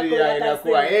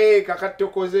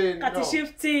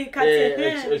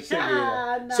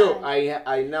so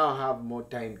I now have more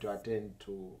time to attend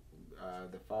to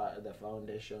the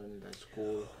foundation, the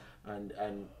school, and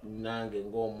nange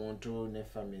ngo muntu ne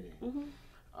family.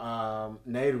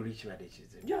 Nairu rich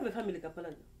badecheze. Do you have a family,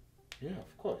 Kapalaga? Yeah,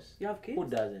 of course. You have kids? Who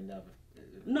doesn't have?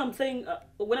 No, I'm saying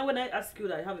when I ask you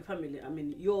that I have a family, I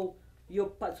mean your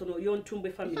personal, your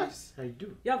Ntumbe family. Yes, I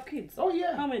do. You have kids? Oh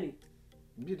yeah. How many?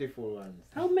 Beautiful ones.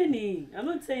 How many? I'm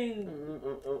not saying.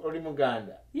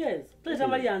 Olimuganda. Yes. Please,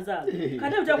 somebody answer.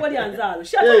 Can't you tell answer?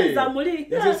 Shut up, Zamuli.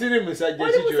 It's a serious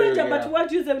suggestion. But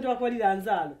what you say to what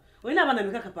answer? We never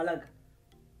make a Kapalaga.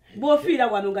 Both feel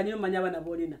one on Manyana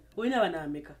Bonina. We never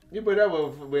make a. You put up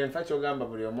when Facho Gamba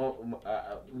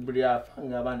Bria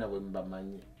Fangabana with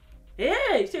Bamani.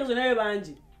 Hey, she was an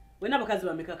Evanji. We never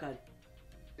can make a card.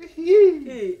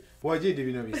 What did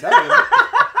you know?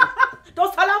 To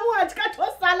salamu atika to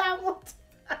salamu.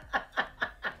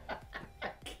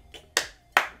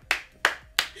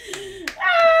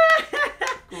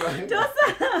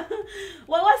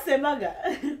 What was semaga?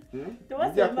 To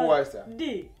was semaga.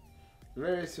 Di.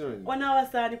 Very soon. 1 hour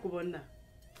sani kubona.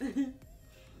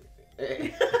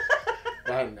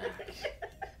 Bana.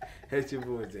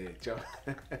 Hechibuze cho.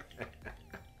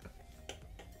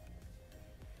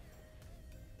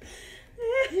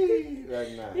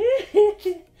 Bana.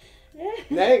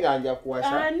 Naye ganja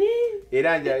kuwasa. Ani?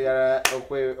 Era njagala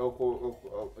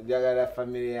njagala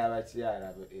family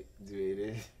y'abakyala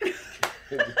zibeere.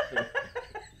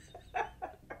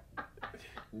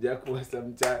 Nja kuwasa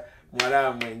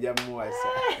mwalamu nja muwasa.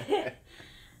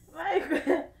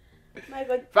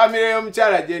 Michael. Family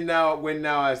y'omukyala gwe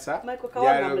nawasa. Michael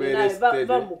kawana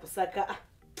bamu kusaka.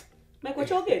 Michael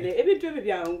chogene ebintu ebyo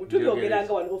byangu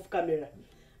tubyogeranga wano off camera.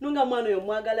 Nunga mwana yo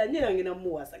mwagala nyera ngina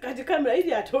muwasa kati kamera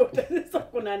ili atota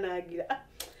sokuna nagira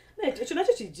ekyo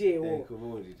nakyo kijeewo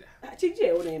kubulira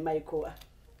kijeewo naye Michael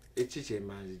ekiche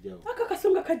manzi jawo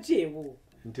akakasonga kajeewo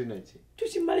ntinaki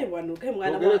tukimale wano kai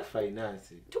mwana wa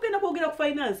finance tugenda kwogera ku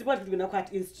finance bwatu tugenda ku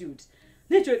art institute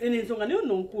nekyo ensonga nayo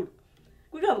nonkulu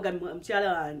kugabuga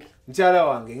mchala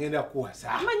wange ngenda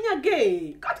kuwasa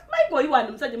manyage kati Michael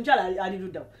iwani msajja mchala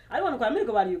alirudawo ali wano kwa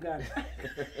America bali Uganda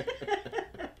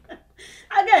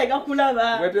agega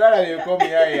kulaba gwetwala yekomi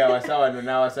yaye yawasawa no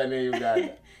nawasane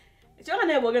Uganda kyona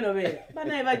ne bogeno be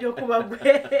bana bajo kuba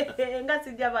gwe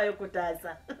ngasijja bayo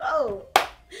kutasa oh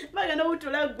bagana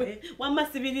utula gwe wama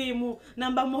sibirimu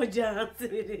namba 1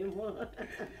 sibirimu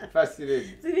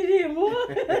sibirimu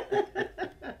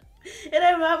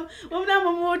era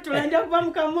mama mutula nja kuba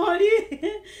mukamoli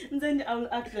nze I'll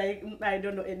act like I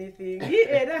don't know anything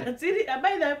era siri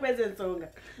by the present songa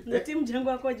the team jangu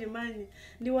akoje manyi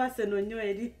ndi wase no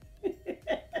nyweri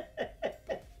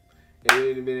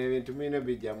bintu mino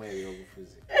bijjamu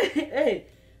ebyobufuzi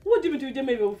what do you mean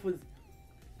bijjamu ebyobufuzi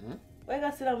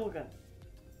wega silamuka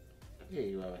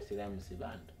abasilamu si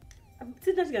bantu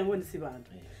sinatigango ni si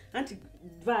bantu anti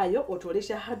vayo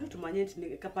otolesha hadu tumanye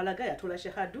nti Kapalaga yatola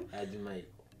shahadu Haji Michael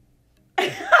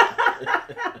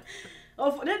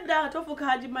nedda tofuka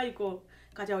Haji Michael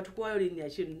kati atukwayo linya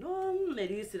kino no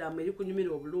erisilamu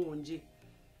erikunyumira obulungi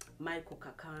Michael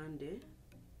Kakande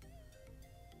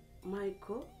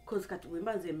Michael cause kati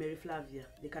wembaze Mary Flavia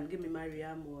they can give me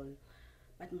Mariam or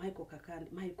but Michael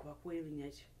Kakande Michael akweli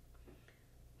nyachi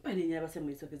bani nyaba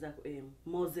semwisokeza ko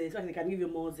Moses they can give you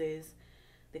Moses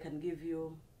they can give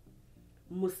you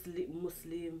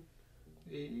Muslim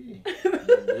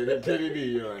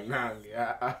Teriyo nange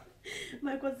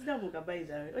Michael Zinamuka by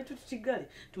the way tuchigali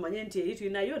tumanye nti yitu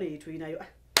inayo ne yitu inayo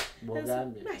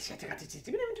bogambe nashata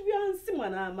kati bine bintu byansi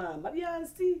mwana mama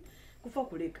byansi kufa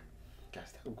kuleka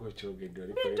kasta ukochogedde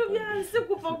oli bintu byansi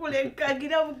kufa kuleka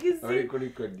gira bugizi oli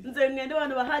kulikodi nze ngende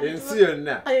wano bahadi ensi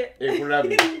yonna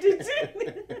ekulabi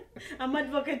I'm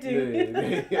advocating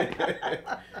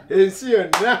ensi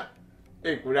yonna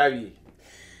ekulabi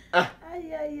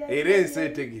era ensi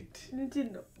etegiti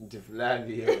ntino nti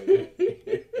Flavia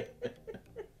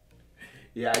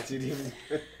yakirimu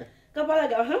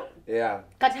Kapalaga yeah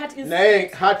Kat Heart Institute naye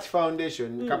Heart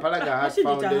Foundation Kapalaga Heart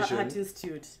Foundation Heart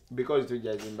Institute because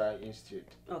tujazimba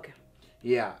institute okay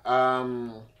yeah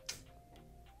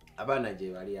abana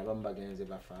je bali abamu bagenze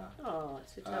bafa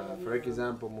for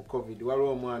example mu covid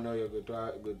waliwo omwana oyo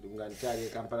nga nkyali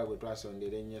Kampala gwe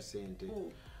twasondera ennyo sente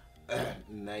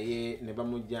naye ne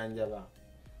bamujjanjaba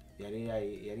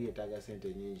yali yetaaga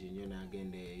sente nyingi nnyo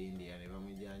n'agenda e India ne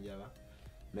bamujjanjaba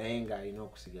naye ng'alina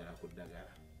okusigala ku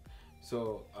ddagala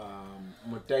so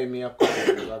mu time ya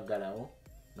covid baggalawo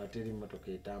nga teri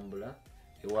mmotoka etambula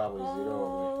ewaabwe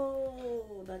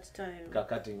ziroowe that time.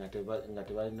 Kakati nga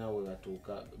tebalina we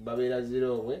batuuka babeera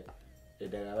zero we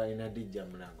eddala balina dijja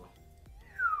mulago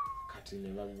kati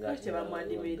ne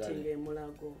bamwadimeeting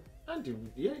emulago anti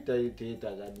yali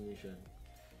teyeetaaga admission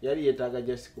yali yeetaaga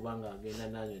just kubanga agenda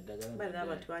nanyo eddagala balina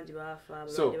abantu bangi baafa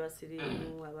abalwadde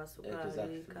basiriimu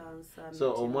abasukaali kansa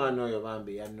so omwana oyo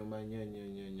bambi yannuma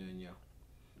nnyo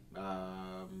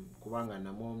kubanga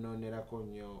namwononerako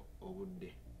nnyo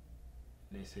obudde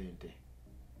ne sente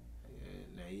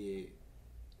naye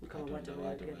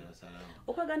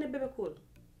okwagana Bebe Cool.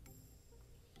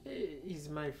 He's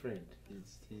my friend.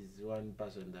 He's one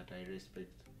person that I respect.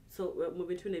 So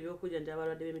between ebyokulya nti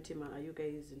abalwadde b'emitima, are you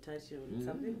guys in touch on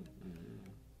something?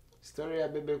 Story ya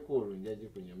Bebe Cool njaji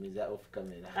kunyumiza off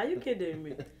camera. Are you kidding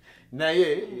me?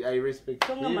 Naye I respect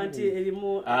him. Tonga manti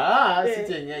elimu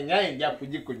site nyaye nja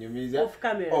kujikunyumiza off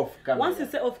camera. Once you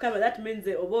say off camera, that means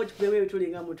about wewe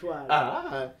tulinga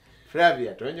mutwala.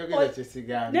 Flavia tonyogeza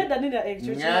chesigambi. Nenda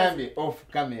actually. Ngambi off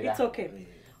camera. It's okay.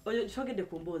 Oyo chogede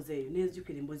kumboze eyo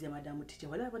nezukira embozi ya madamu tije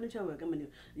wala abantu chawe kama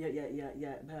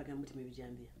ya baraga mutima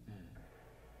bijambia.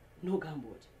 No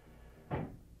gambot.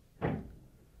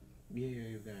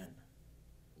 Byeyo Uganda.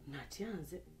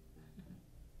 Natyanze.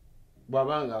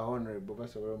 Bwabanga honorable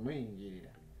basobola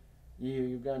muyingirira.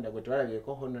 Yeyo Uganda gwe twalabye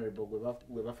ko honorable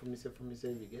gwe bafumise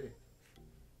ebigere.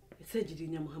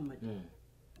 Sejirinya Muhammad.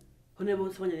 Honorable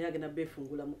Nsonga yagenda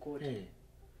befungula mu court.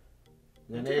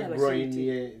 Nane groin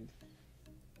ye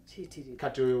chitiri.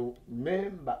 Kati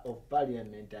member of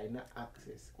parliament aina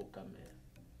access ku camera.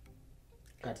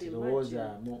 Kati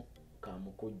roza mu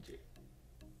kamukuje.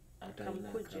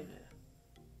 Ataina camera.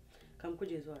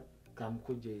 Kamukuje is what?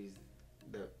 Kamukuje is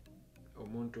the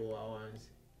omuntu awansi.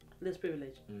 Less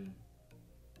privilege.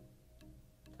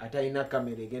 Ataina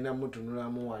camera egenda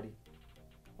mutunulamu wali.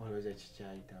 Olowooza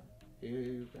kikyayitamu.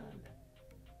 Uganda.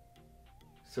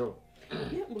 So,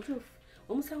 yeah, mutufu.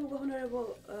 Omusango gwa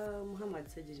Honorable Muhammad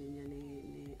Sejirinya ne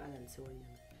Alan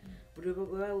Sewanyama. Bwe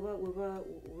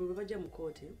bajja mu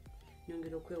kooti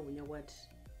nyongera okwewunya what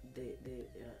the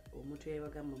omuntu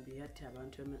yabagamba mbu yatta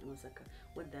abantu Masaka,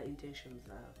 what their intentions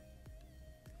are.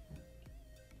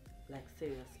 Like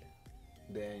seriously.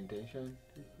 Their intention?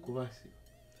 Kubasi.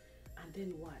 And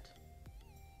then what?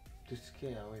 To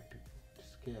scare away people. To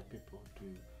scare people, to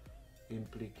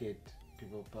implicate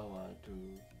people power, to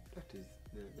that is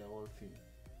the whole thing.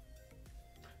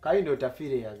 Kaindo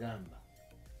tafire yagamba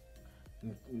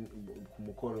ku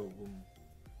mukolo gumu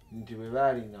nti bwe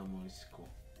balinga mu nsiko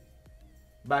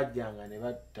bajjanga ne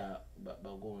batta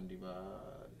bagondi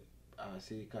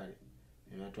abasirikale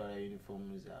ne batwala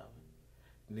uniform zaabwe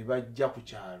ne bajja ku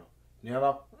kyalo ne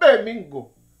babakuba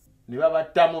emiggo ne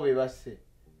babattamu be basse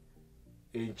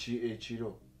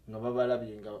ekiro nga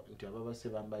babalabye nti ababase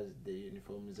bambazidde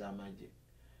uniform z'amagye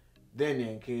then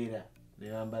enkeera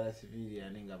ne bambala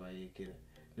civilian nga bayeekera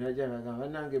ne bajja bagamba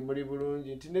nange muli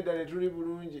bulungi nti nedda tuli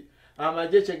bulungi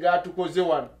amagye kye gaatukoze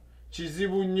wano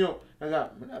kizibu nnyo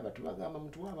nga mulaba tubagamba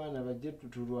mutuwa abaana bajje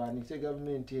tutulwanise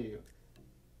gavumenti eyo.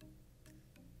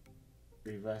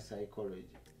 Reverse psychology.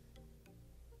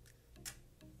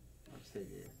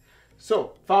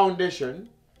 So foundation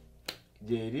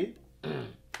jeri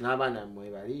n'abaana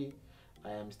mmwe bali.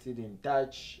 I am still in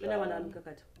touch.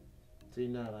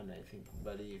 Three I think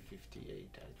bali 58 I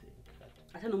think.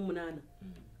 Atano munana.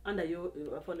 Under your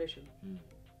foundation.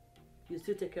 You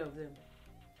still take care of them.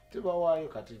 Tubawayo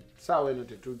kati sawa eno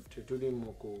tetuli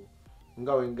muku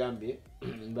ngawe ngambye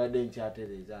mbadde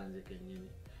nkyatereza nze kennyini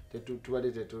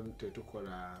tubadde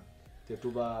tetukola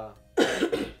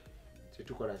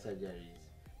surgeries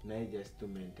naye just to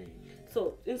maintain.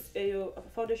 So your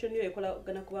foundation yo ekola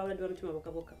gana kuba abalwadde b'emitima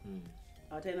bokaboka.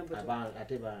 Ate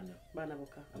baana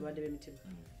boka abalwadde b'emitima.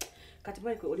 Kati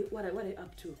Michael, what are you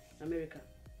up to America?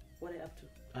 What are you up to?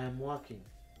 I am working.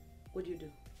 What do you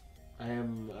do? I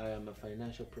am a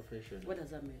financial professional. What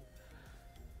does that mean?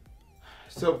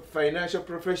 So financial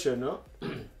professional,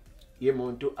 you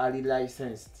want to early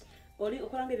licensed. Only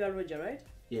Okolanga you are Roger, right?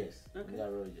 Yes, okay. You are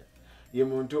Roger. You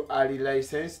want to early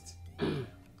licensed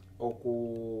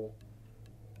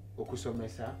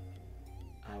okusomesa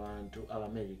abantu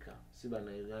America.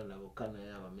 Sibana Uganda okana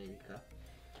ya America.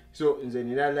 So nze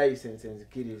nina license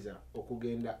nzikiriza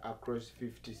okugenda across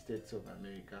 50 states of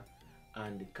America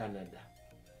and Canada.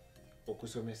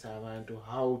 Okusomesa abantu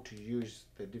how to use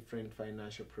the different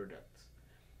financial products,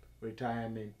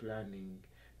 retirement planning.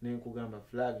 Nenkugamba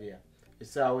Flavia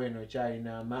esaawa eno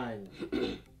kyalina amaanyi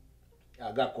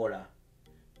agakola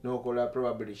nokola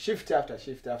probably shift after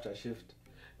shift after shift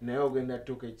naye ogenda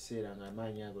tuka ekiseera nga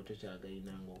amaanyi ago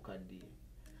tokyagayina nga okaddiye.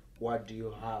 What do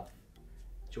you have?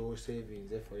 Cho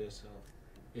savings for yourself.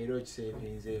 Ero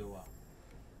savings ewa.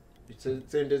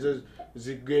 sente zo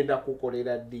zigenda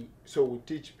kukolera ddi. So we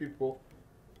teach people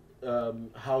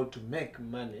how to make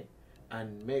money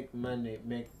and make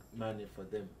money for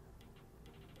them.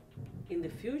 In the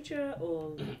future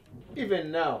or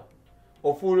even now,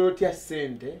 ofuula otya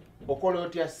sente, okola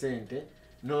otya sente,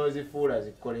 n'ozifuula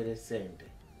zikolere sente.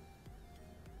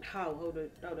 How do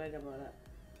I go about that?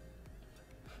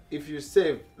 If you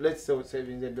save, let's say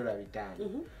savings $5,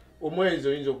 omwezi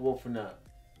oyinza okuba ofuna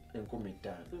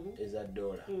 15,000 eza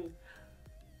dola.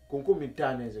 Ku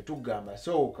 15,000 ezo tugamba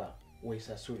sooka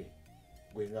weesasule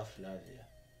gwe nga Flavia.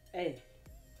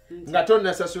 Nga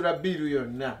tonnasasula biiru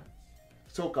yonna.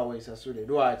 Soka weesasule.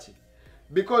 Lwaki?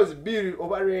 Because bill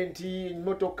oba renti,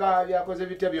 motoka, byakoze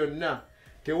bitya byonna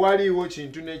tewaliiwo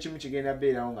kintu n'ekimu kigenda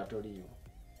beerawo nga toliiwo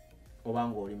oba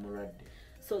ng'oli mulwadde.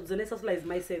 So the next is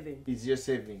my saving. Is your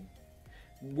saving.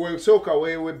 Gwe sooka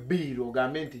weewe bill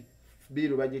ogambe nti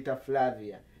bill bagiyita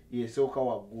Flavia yesooka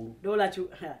waggulu.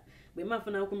 Bwe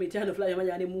mafuna 15 Flavia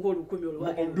majani mungo 10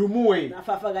 olwake. Lumuwe.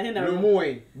 Nafafagane na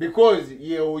lumuwe because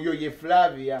ye oyo ye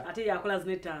Flavia. Ate yakola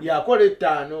zine 5. Yakola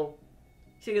 5.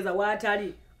 Shigeza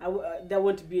watali there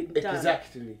won't be time.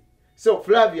 Exactly. So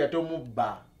Flavia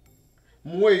tomubba.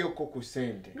 Muweyoko ku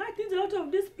sente. It needs a lot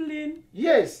of discipline.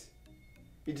 Yes.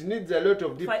 It needs a lot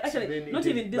of discipline. Actually, not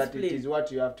even discipline. But it is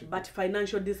what you have to do. But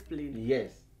financial discipline.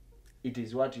 Yes. It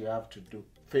is what you have to do.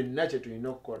 Financial to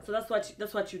inokora. So that's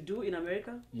what you do in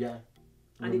America? Yeah.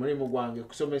 Mulimu gwange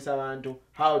kusomesa abantu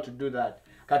how to do that.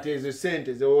 Kati ezo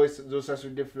sente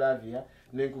zosasudde Flavia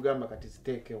nenkugamba kati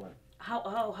ziteeke wano.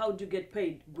 How do you get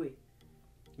paid, Gwe?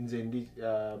 Nze ndi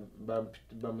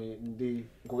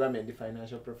nkugambye ndi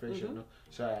financial professional,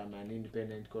 so I am an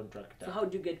independent contractor. So how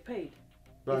do you get paid?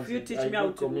 But if you teach me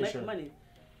how to make money.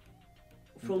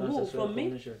 From who? From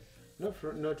me? Not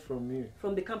from you.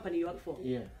 From the company you work for?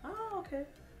 Yeah. Ah, okay.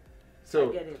 So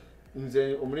I get it.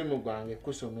 Nze omulimu gwange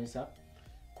kusomesa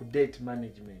ku debt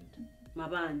management.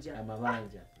 Mabanja.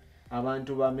 Amabanja.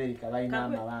 Abantu ba America balina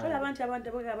amabanja.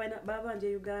 Abantu babanja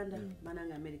Uganda,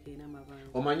 bananga America ina mabanja.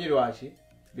 Omanyi lwaki?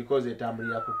 Because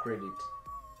etambulira ku credit.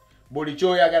 Buli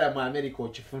kyoyagala mu America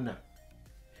okifuna.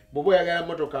 Bw'oba oyagala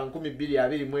motoka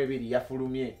 2,222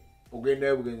 yafulumye,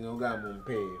 ogendayo bugenzi ogamba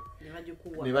mumpeeyo.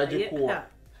 Ne bagikuwa.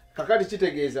 Kakati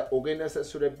kitegeeza ogenda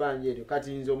sasula ebbanja eryo.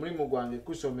 Kati nze omulimu gwange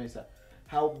kusomesa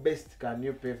how best can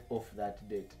you pay off that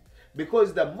debt.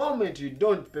 Because the moment you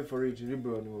don't pay for it,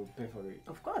 Libron will pay for it.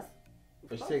 Of course.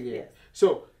 Yes.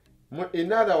 So,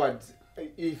 in other words,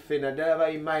 if another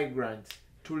immigrant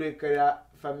tulekera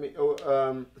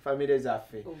family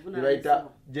zaffe baita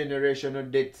generational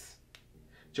debts.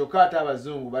 Kyokka ate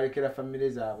abazungu balekera family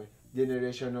zaabwe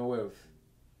generational wealth.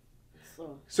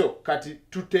 So kati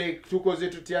tukoze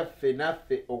tutya ffe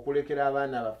naffe okulekera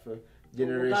abaana baffe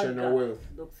generational wealth.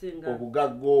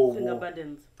 Obugagga obwo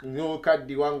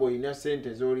n'okaddiwa ng'olina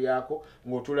sente z'olyako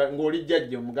ng'oli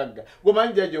jjajja omugagga.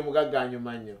 Ng'omanyi jjajja omugagga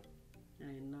anyuma nnyo.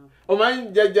 Omanyi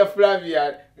jjajja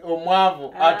Flavia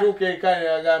omwavu atuuka eka ne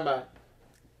bagamba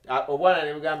obwana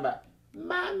ne mugamba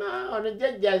maama ono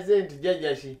jjajja ze nti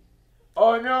jjajja ki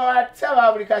ono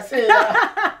atsaba buli kaseera.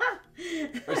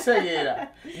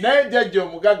 Osegeera naye jjajja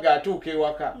omugagga atuuka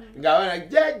ewaka ng'abaana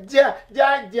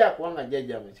jjajja kubanga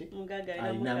jjajja muki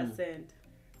alinamu.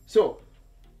 So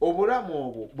obulamu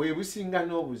obwo bwe businga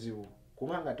n'obuzibu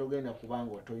kubanga togenda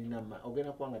kubanga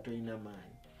ogenda kubanga tolina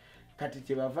maanyi. Kati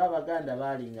kyebava Abaganda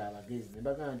baali nga abagezi ne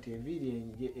bagamba nti enviiri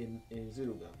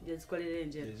enzirugavu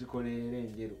ezikolerera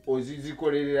enjeru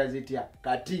ozizikolerera zitya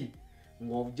kati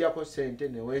ng'ogjako sente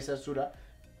ne weesasula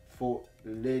for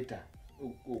later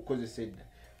okozesa edda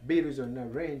biiru zonna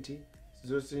renti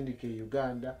zosindika e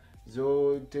Uganda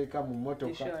zoteeka mu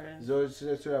motoka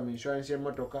zosasula mu insurance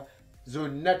y'emmotoka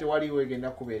zonna tewali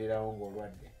weegenda kubeererawo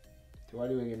ng'olwadde,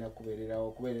 tewali weegenda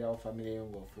kubeererawo famire yo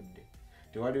ng'ofudde,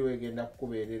 tewali weegenda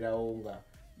kubeererawo nga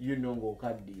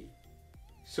ng'okaddiye.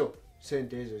 So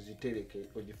sente ezo zitereke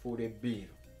ogifuule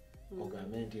biiru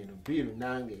ogambe nti eno biiru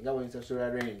nange nga bwe nsasula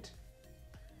rent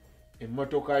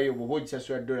emmotoka yo bw'oba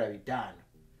ogisasula $5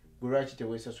 lwaki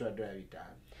teweesasula $5?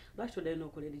 Lwaki toddayo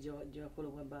n'okolera gyewakola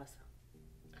obwa baasa?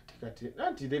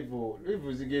 Anti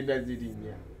levu zigenda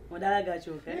zirinnya. Madala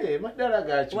gakyuka? Madala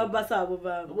gakyuka. Obwa baasa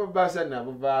abuvaamu? Obwa baasa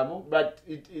nabuvaamu, but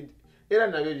era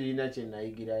nabyo birina kye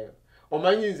nayigirayo.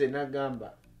 Omanyi nze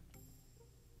nagamba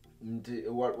nti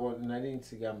nali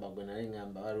nsigamba gwe nali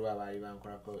ngamba waliwo abaali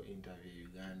bankolako interview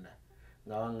Uganda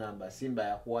nga wangamba Simba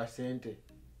yakuwa sente.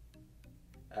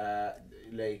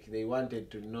 Like they wanted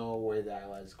to know whether I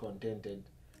was contented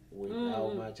with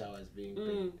how much I was being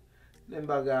paid.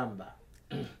 Nembagamba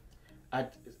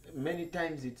at many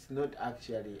times it's not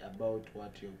actually about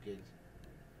what you get.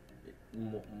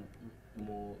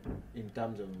 more in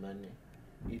terms of money.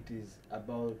 It is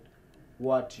about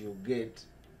what you get,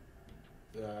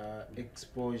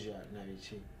 exposure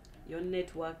nabichi. Your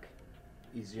network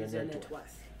is your network.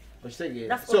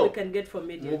 That's all we can get from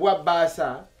media. Mubwa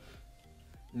basa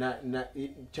na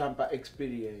champa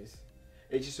experience.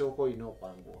 Echisoko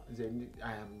inokwangwa.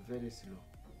 I am very slow.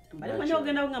 I am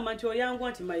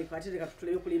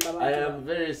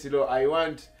very slow. I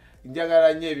want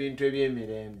njagala nnyo ebintu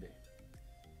ebyemirembe.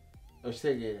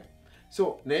 Okitegera.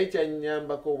 So naye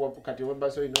kyanyambako kati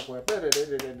wambaso inokola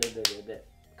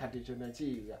kati kyonna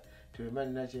kiyiga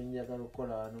tulemani nakyo njagala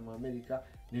okukola wano mu America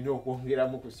nina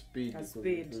okwongeramu ku speed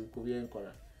ku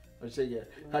byenkola. Okitegera.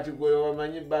 Kati gwe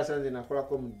wamanyi basa nze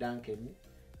nakolako mu Duncan,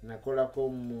 nakolako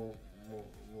mu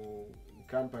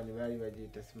company bali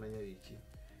bagiyita simanya biki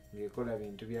ngekola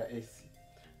bintu bya AC,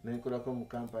 nakolako mu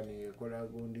company ngekola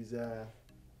gundi za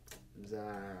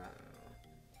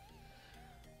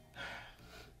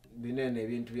binene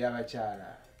bintu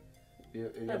by'abakyala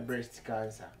bya breast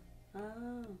cancer.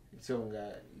 So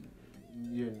nga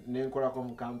nenkolako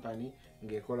mu company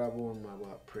ngekola bwoma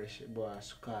bwa pressure bwa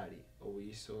sukali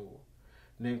obuyiso obwo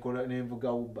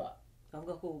nenvuga Uber.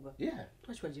 Yeah.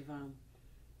 What would you want?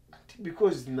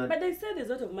 Because but they say there's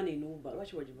a lot of money in Uber.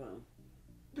 What would you want?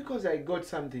 Because I got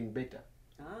something better.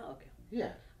 Okay.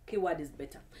 Yeah. Keyword is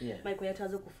better. Yeah. Michael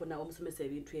yatazo kufuna omusomesa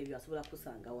ebintu ebyo asobola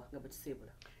kusangawa nga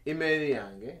bakisebula. Email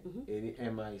yange eri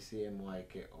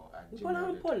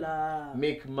micmyko@gmail.com.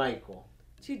 Mick Michael.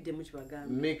 Chidde mu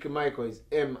kibagambo. Mick Michael is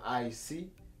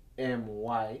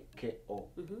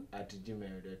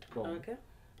micmyko@gmail.com. Okay.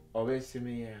 Obesimu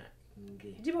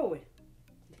yange. Jibowe.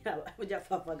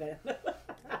 Ujafafagaya.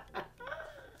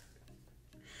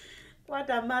 What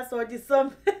a mass or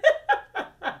some.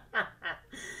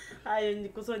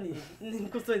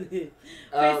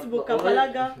 Facebook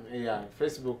Kapalaga. Yeah,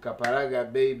 Facebook Kapalaga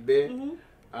Baibe.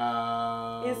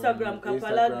 Instagram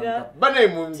Kapalaga. But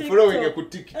I'm following a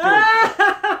TikTok.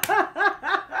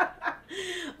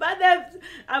 But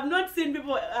I've not seen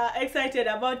people excited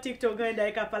about TikTok going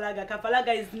like Kapalaga.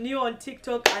 Kapalaga is new on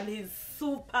TikTok and he's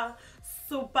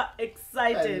super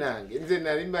excited. Nze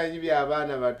nalimbanyi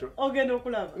by'abaana bato. Ogenda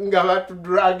okulaba. Nga batu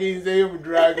draginzeyo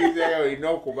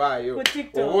inokubaayo.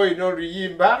 Oba olina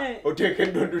oluyimba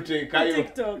oteekeddwa oduteekayo.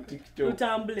 TikTok.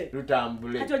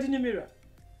 Lutambule. Kati oginyumirwa.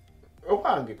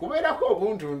 Okwange kubeerako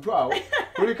obuntuntu awo.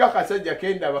 Kuliko akasajja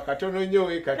kendaba katono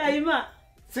nnyo kati. Kayima.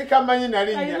 Sikamanyi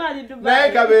nalinnya.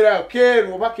 Naye kabeera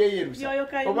keeru oba keeyerusa. Yoyo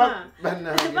Kayima.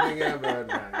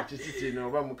 Kiki kino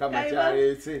oba Mukama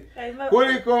kyaleese.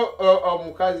 Kuliko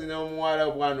omukazi n'omuwala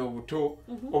obwana obuto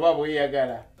oba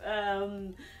bweyagala.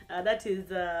 That is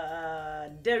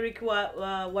Derek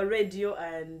wa radio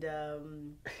and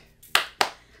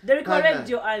Derek wa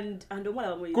radio and omwala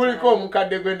bamuyita. Kuliko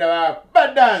omukadde gwenda ba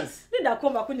dance. Linda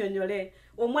komba kunyonyole.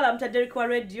 Omwala mta Derek wa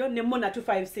radio ne Mona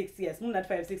 256. Yes, Mona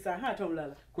 256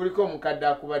 tomulala. Kuliko omukadde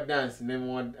akuba dance ne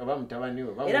oba mutabani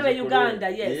we. Era be Uganda,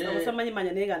 yes. Omusamanyi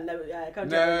manya nenga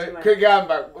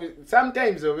kegamba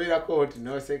sometimes obeerako oti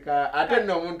noseka ate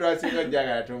nno omuntu asinga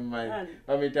ojjagala tomumanyi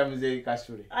bamuyita muzeeyi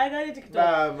Kasule. Agali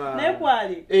TikTok. Ne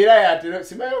kwali. Era yatero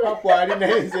simanyi oba kwali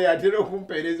naye nze yatera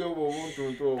okumpeereza obwo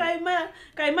obuntuntu obwo.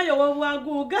 Kayima yowo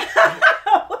bwaguuga.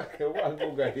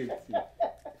 Bwaguuga eti.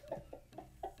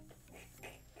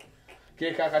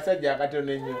 Keka akasajja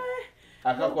akatono ennyo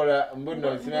akakola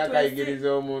mbuno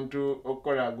sinakayigiriza omuntu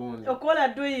okukola gundi. Okola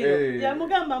duyiro.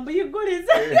 Yamugamba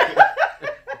mbuyigulize.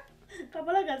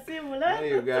 Kapalaga simula.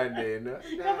 Uganda eno.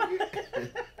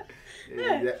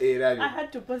 I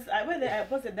had to post. I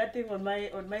posted that thing on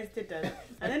my status,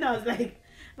 and then I was like,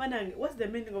 "Manang, what's the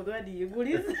meaning of the word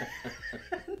yigulize?"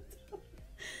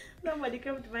 Somebody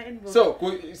came to my inbox. So,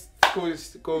 ku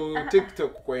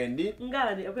TikTok kwendi.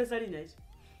 Ngani okwesali nachi.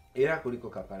 Era kuliko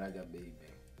Kapalaga Baibe.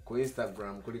 Ku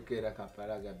Instagram kuliko era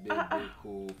Kapalaga Baibe,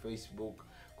 ku Facebook,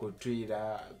 ku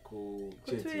Twitter, ku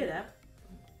Twitter.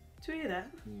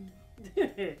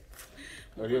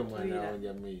 Olio mwana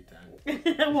onja mwita.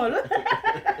 Molo.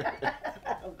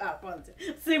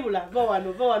 Simula, bo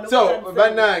So,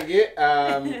 banange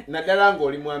nadala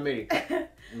ng'oli mu America.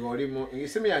 Ng'oli mu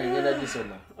isimu yange ngenda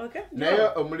gisoma. Okay. Naye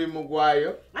omulimu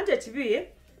gwayo. Ante TV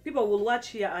people will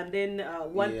watch here and then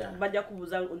bajja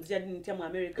kubuza onzia nti mu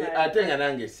America. Ate nga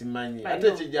nange simanyi.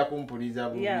 Ate kijja kumpuliza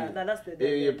bubi. Yeah, that's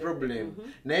the problem.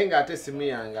 Naye nga ate simu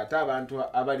yange ate abantu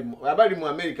abali mu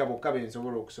America bokka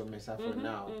bensobola okusomesa for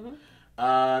now.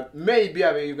 Maybe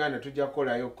abe Uganda tujja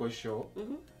kukolayo ko show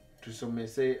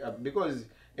tusomese because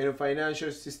in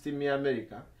financial system ya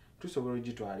America tusobola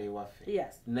ogitwala ewaffe.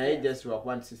 Yes. Naye just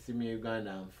wakwant system ya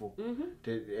Uganda nfu.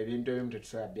 Ebintu ebimu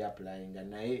tetusobola byapplyinga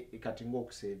naye kati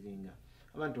ng'okusavinga.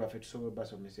 abantu baffe tusobola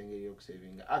basomesa engeri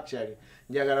y'okusavinga. Actually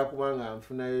njagala kubanga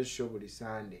nfunayo show buli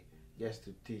Sunday just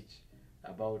to teach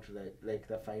about like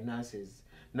the finances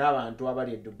n'abantu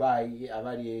abali e Dubai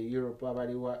abali e Europe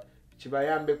abali wa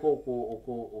kibayambeko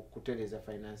okutereza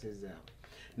finances zaabwe.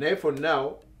 Naye for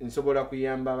now nsobola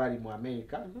kuyamba abali mu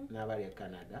America n'abali e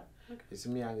Canada.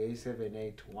 Esimu yange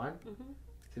 781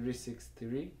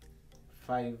 363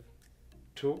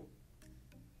 52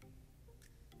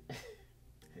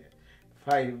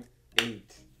 58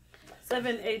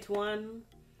 781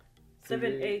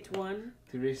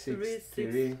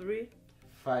 363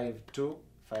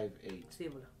 5258.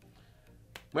 Sibula.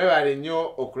 Mwebale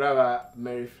nnyo okulaba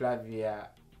Mary Flavia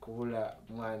kubula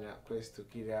mwana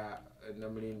kwesitukira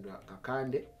Namulindwa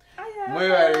Kakande.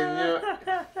 Mwebale nnyo.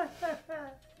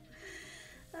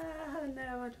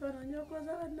 Na watu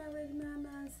wananyokoza wana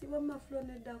wenanasi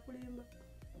wamafulone da kulimba.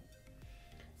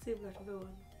 Sibula tubewana.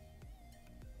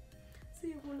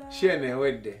 Sibula. Shene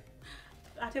wedde.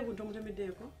 Ate buntu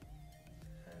mutumiddeko.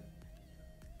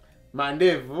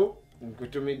 Mandevu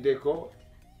nkutumiddeko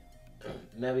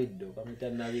Naviddo kamita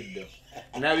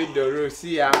Naviddo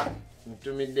Rusia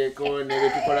nkutumiddeko ne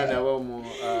betukola nabo mu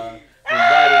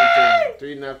Barrington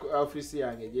tulina office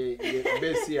yange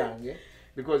base yange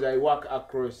because I work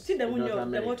across North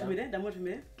America.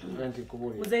 Damotumire. Nanti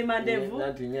kubuli. Muzei Mandevu.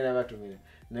 Nanti ngera batumire.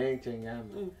 Naye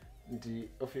kyengamba nti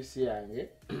office yange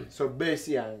so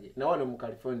base yange na wano mu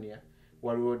California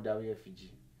waliwo WFG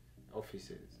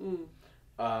offices.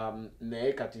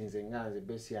 Naye kati nze nganze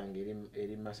base yange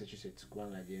eri Massachusetts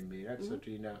kubanga gyembeera so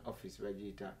tulina office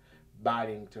bagiyita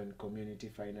Barrington Community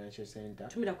Financial Center.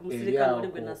 Tumira ku musirika muri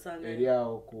gwe nasanga. Eri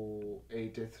awo ku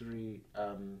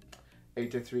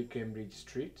 83 Cambridge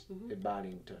Street e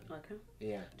Barrington. Okay.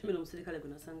 Yeah. Tumira musirika gwe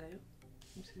nasanga yo.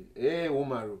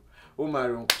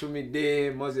 Umaru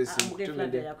nkutumidde Moses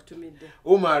nkutumidde.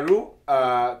 Umaru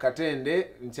Katende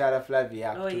Mchala Flavia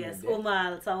yakutumidde. Oh yes,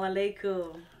 Umar, assalamu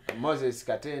alaikum. Moses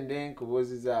Katende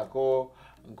nkubuzizaako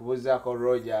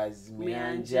Rogers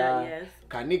Miyanja, yes.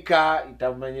 Kanika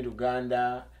itamanyi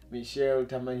Luganda, Michelle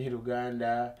tamanyi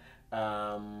Luganda,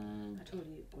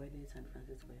 atuli kwene San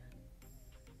Francisco ya.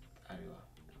 Aliwa.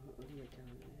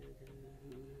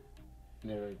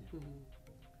 Neroja.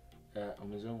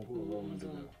 Omuzungu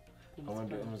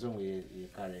ye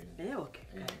Karen. Okay.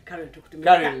 Karen tukutumidde.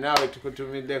 Karen nawe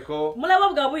tukutumiddeko. Mulaba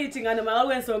bwa buyitingana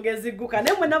mawaliwo ensonga ezigguka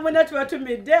naye mwenna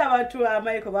tubatumidde abantu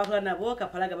amayiko bakola nabo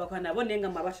Kapalaga bakola nabo nenga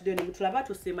mabatudde ne mutulaba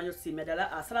tusiima nyo siima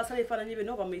ddala asalasala ebifaananyi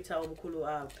bino bamuyita omukulu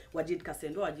Wajid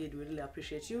Kasendo. Wajid, we really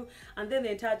appreciate you, and then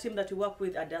the entire team that you work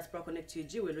with at Diaspora Connect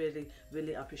UG, we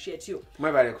really appreciate you.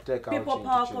 Mwebale kuteeka People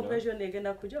Power Corporation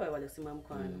egenda kujja webale sima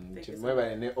mukwano.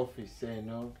 Mwebale ne office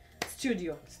eno.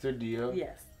 Studio. Yes.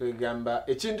 Kwegamba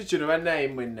ekintu kino bannaye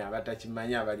mwenna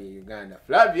batakimanya abali e Uganda.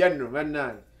 Flavia nno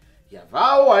bannaye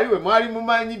yavaawo waliwe mwali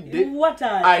mumanyidde.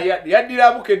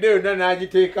 Yaddira Bukedde yonna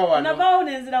n'agiteeka wano. Navaawo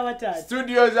nenzira wataati.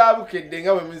 Studio za Bukedde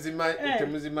nga bwe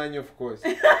temuzimanyi of course.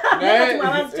 Naye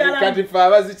kati ffe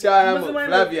abazikyalamu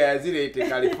Flavia yazireete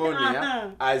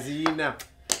California aziyina.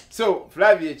 So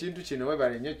Flavia ekintu kino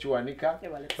webale nnyo kiwanika.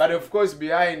 But of course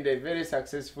behind a very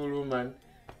successful woman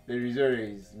the result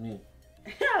is me.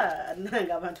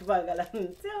 Nanga abantu bagala.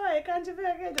 I can't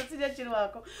forget to see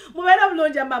chirwako. Mubera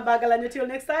bulungi amabagala. Until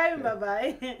next time, bye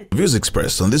bye. Views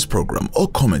expressed on this program or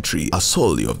commentary are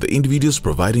solely of the individuals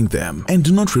providing them and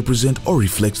do not represent or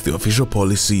reflect the official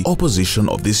policy or position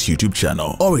of this YouTube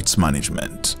channel or its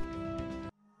management.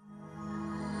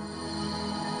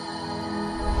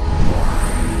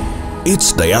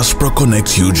 It's Diaspora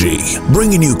Connect UG,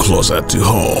 bringing you closer to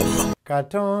home.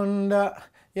 Katonda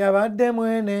yabadde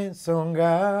mwene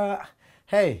nsonga.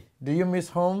 Hey, do you miss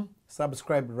home?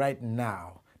 Subscribe right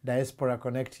now. Diaspora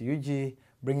Connect UG,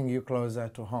 bringing you closer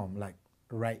to home, like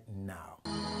right now.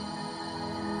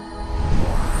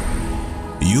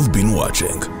 You've been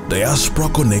watching Diaspora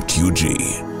Connect UG,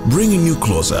 bringing you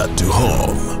closer to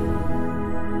home.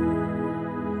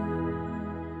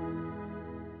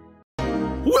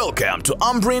 Welcome to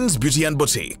Ambrin's Beauty and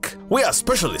Boutique. We are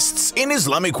specialists in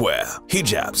Islamic wear,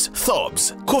 hijabs,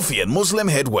 thobs, Kufi and Muslim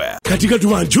headwear. Katika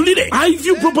tuwanjulile,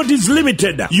 iView Properties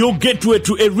Limited, your gateway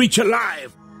to a richer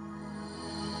life.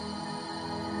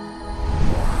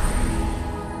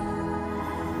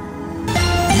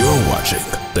 You're watching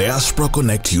Diaspora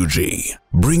Connect UG,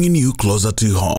 bringing you closer to home.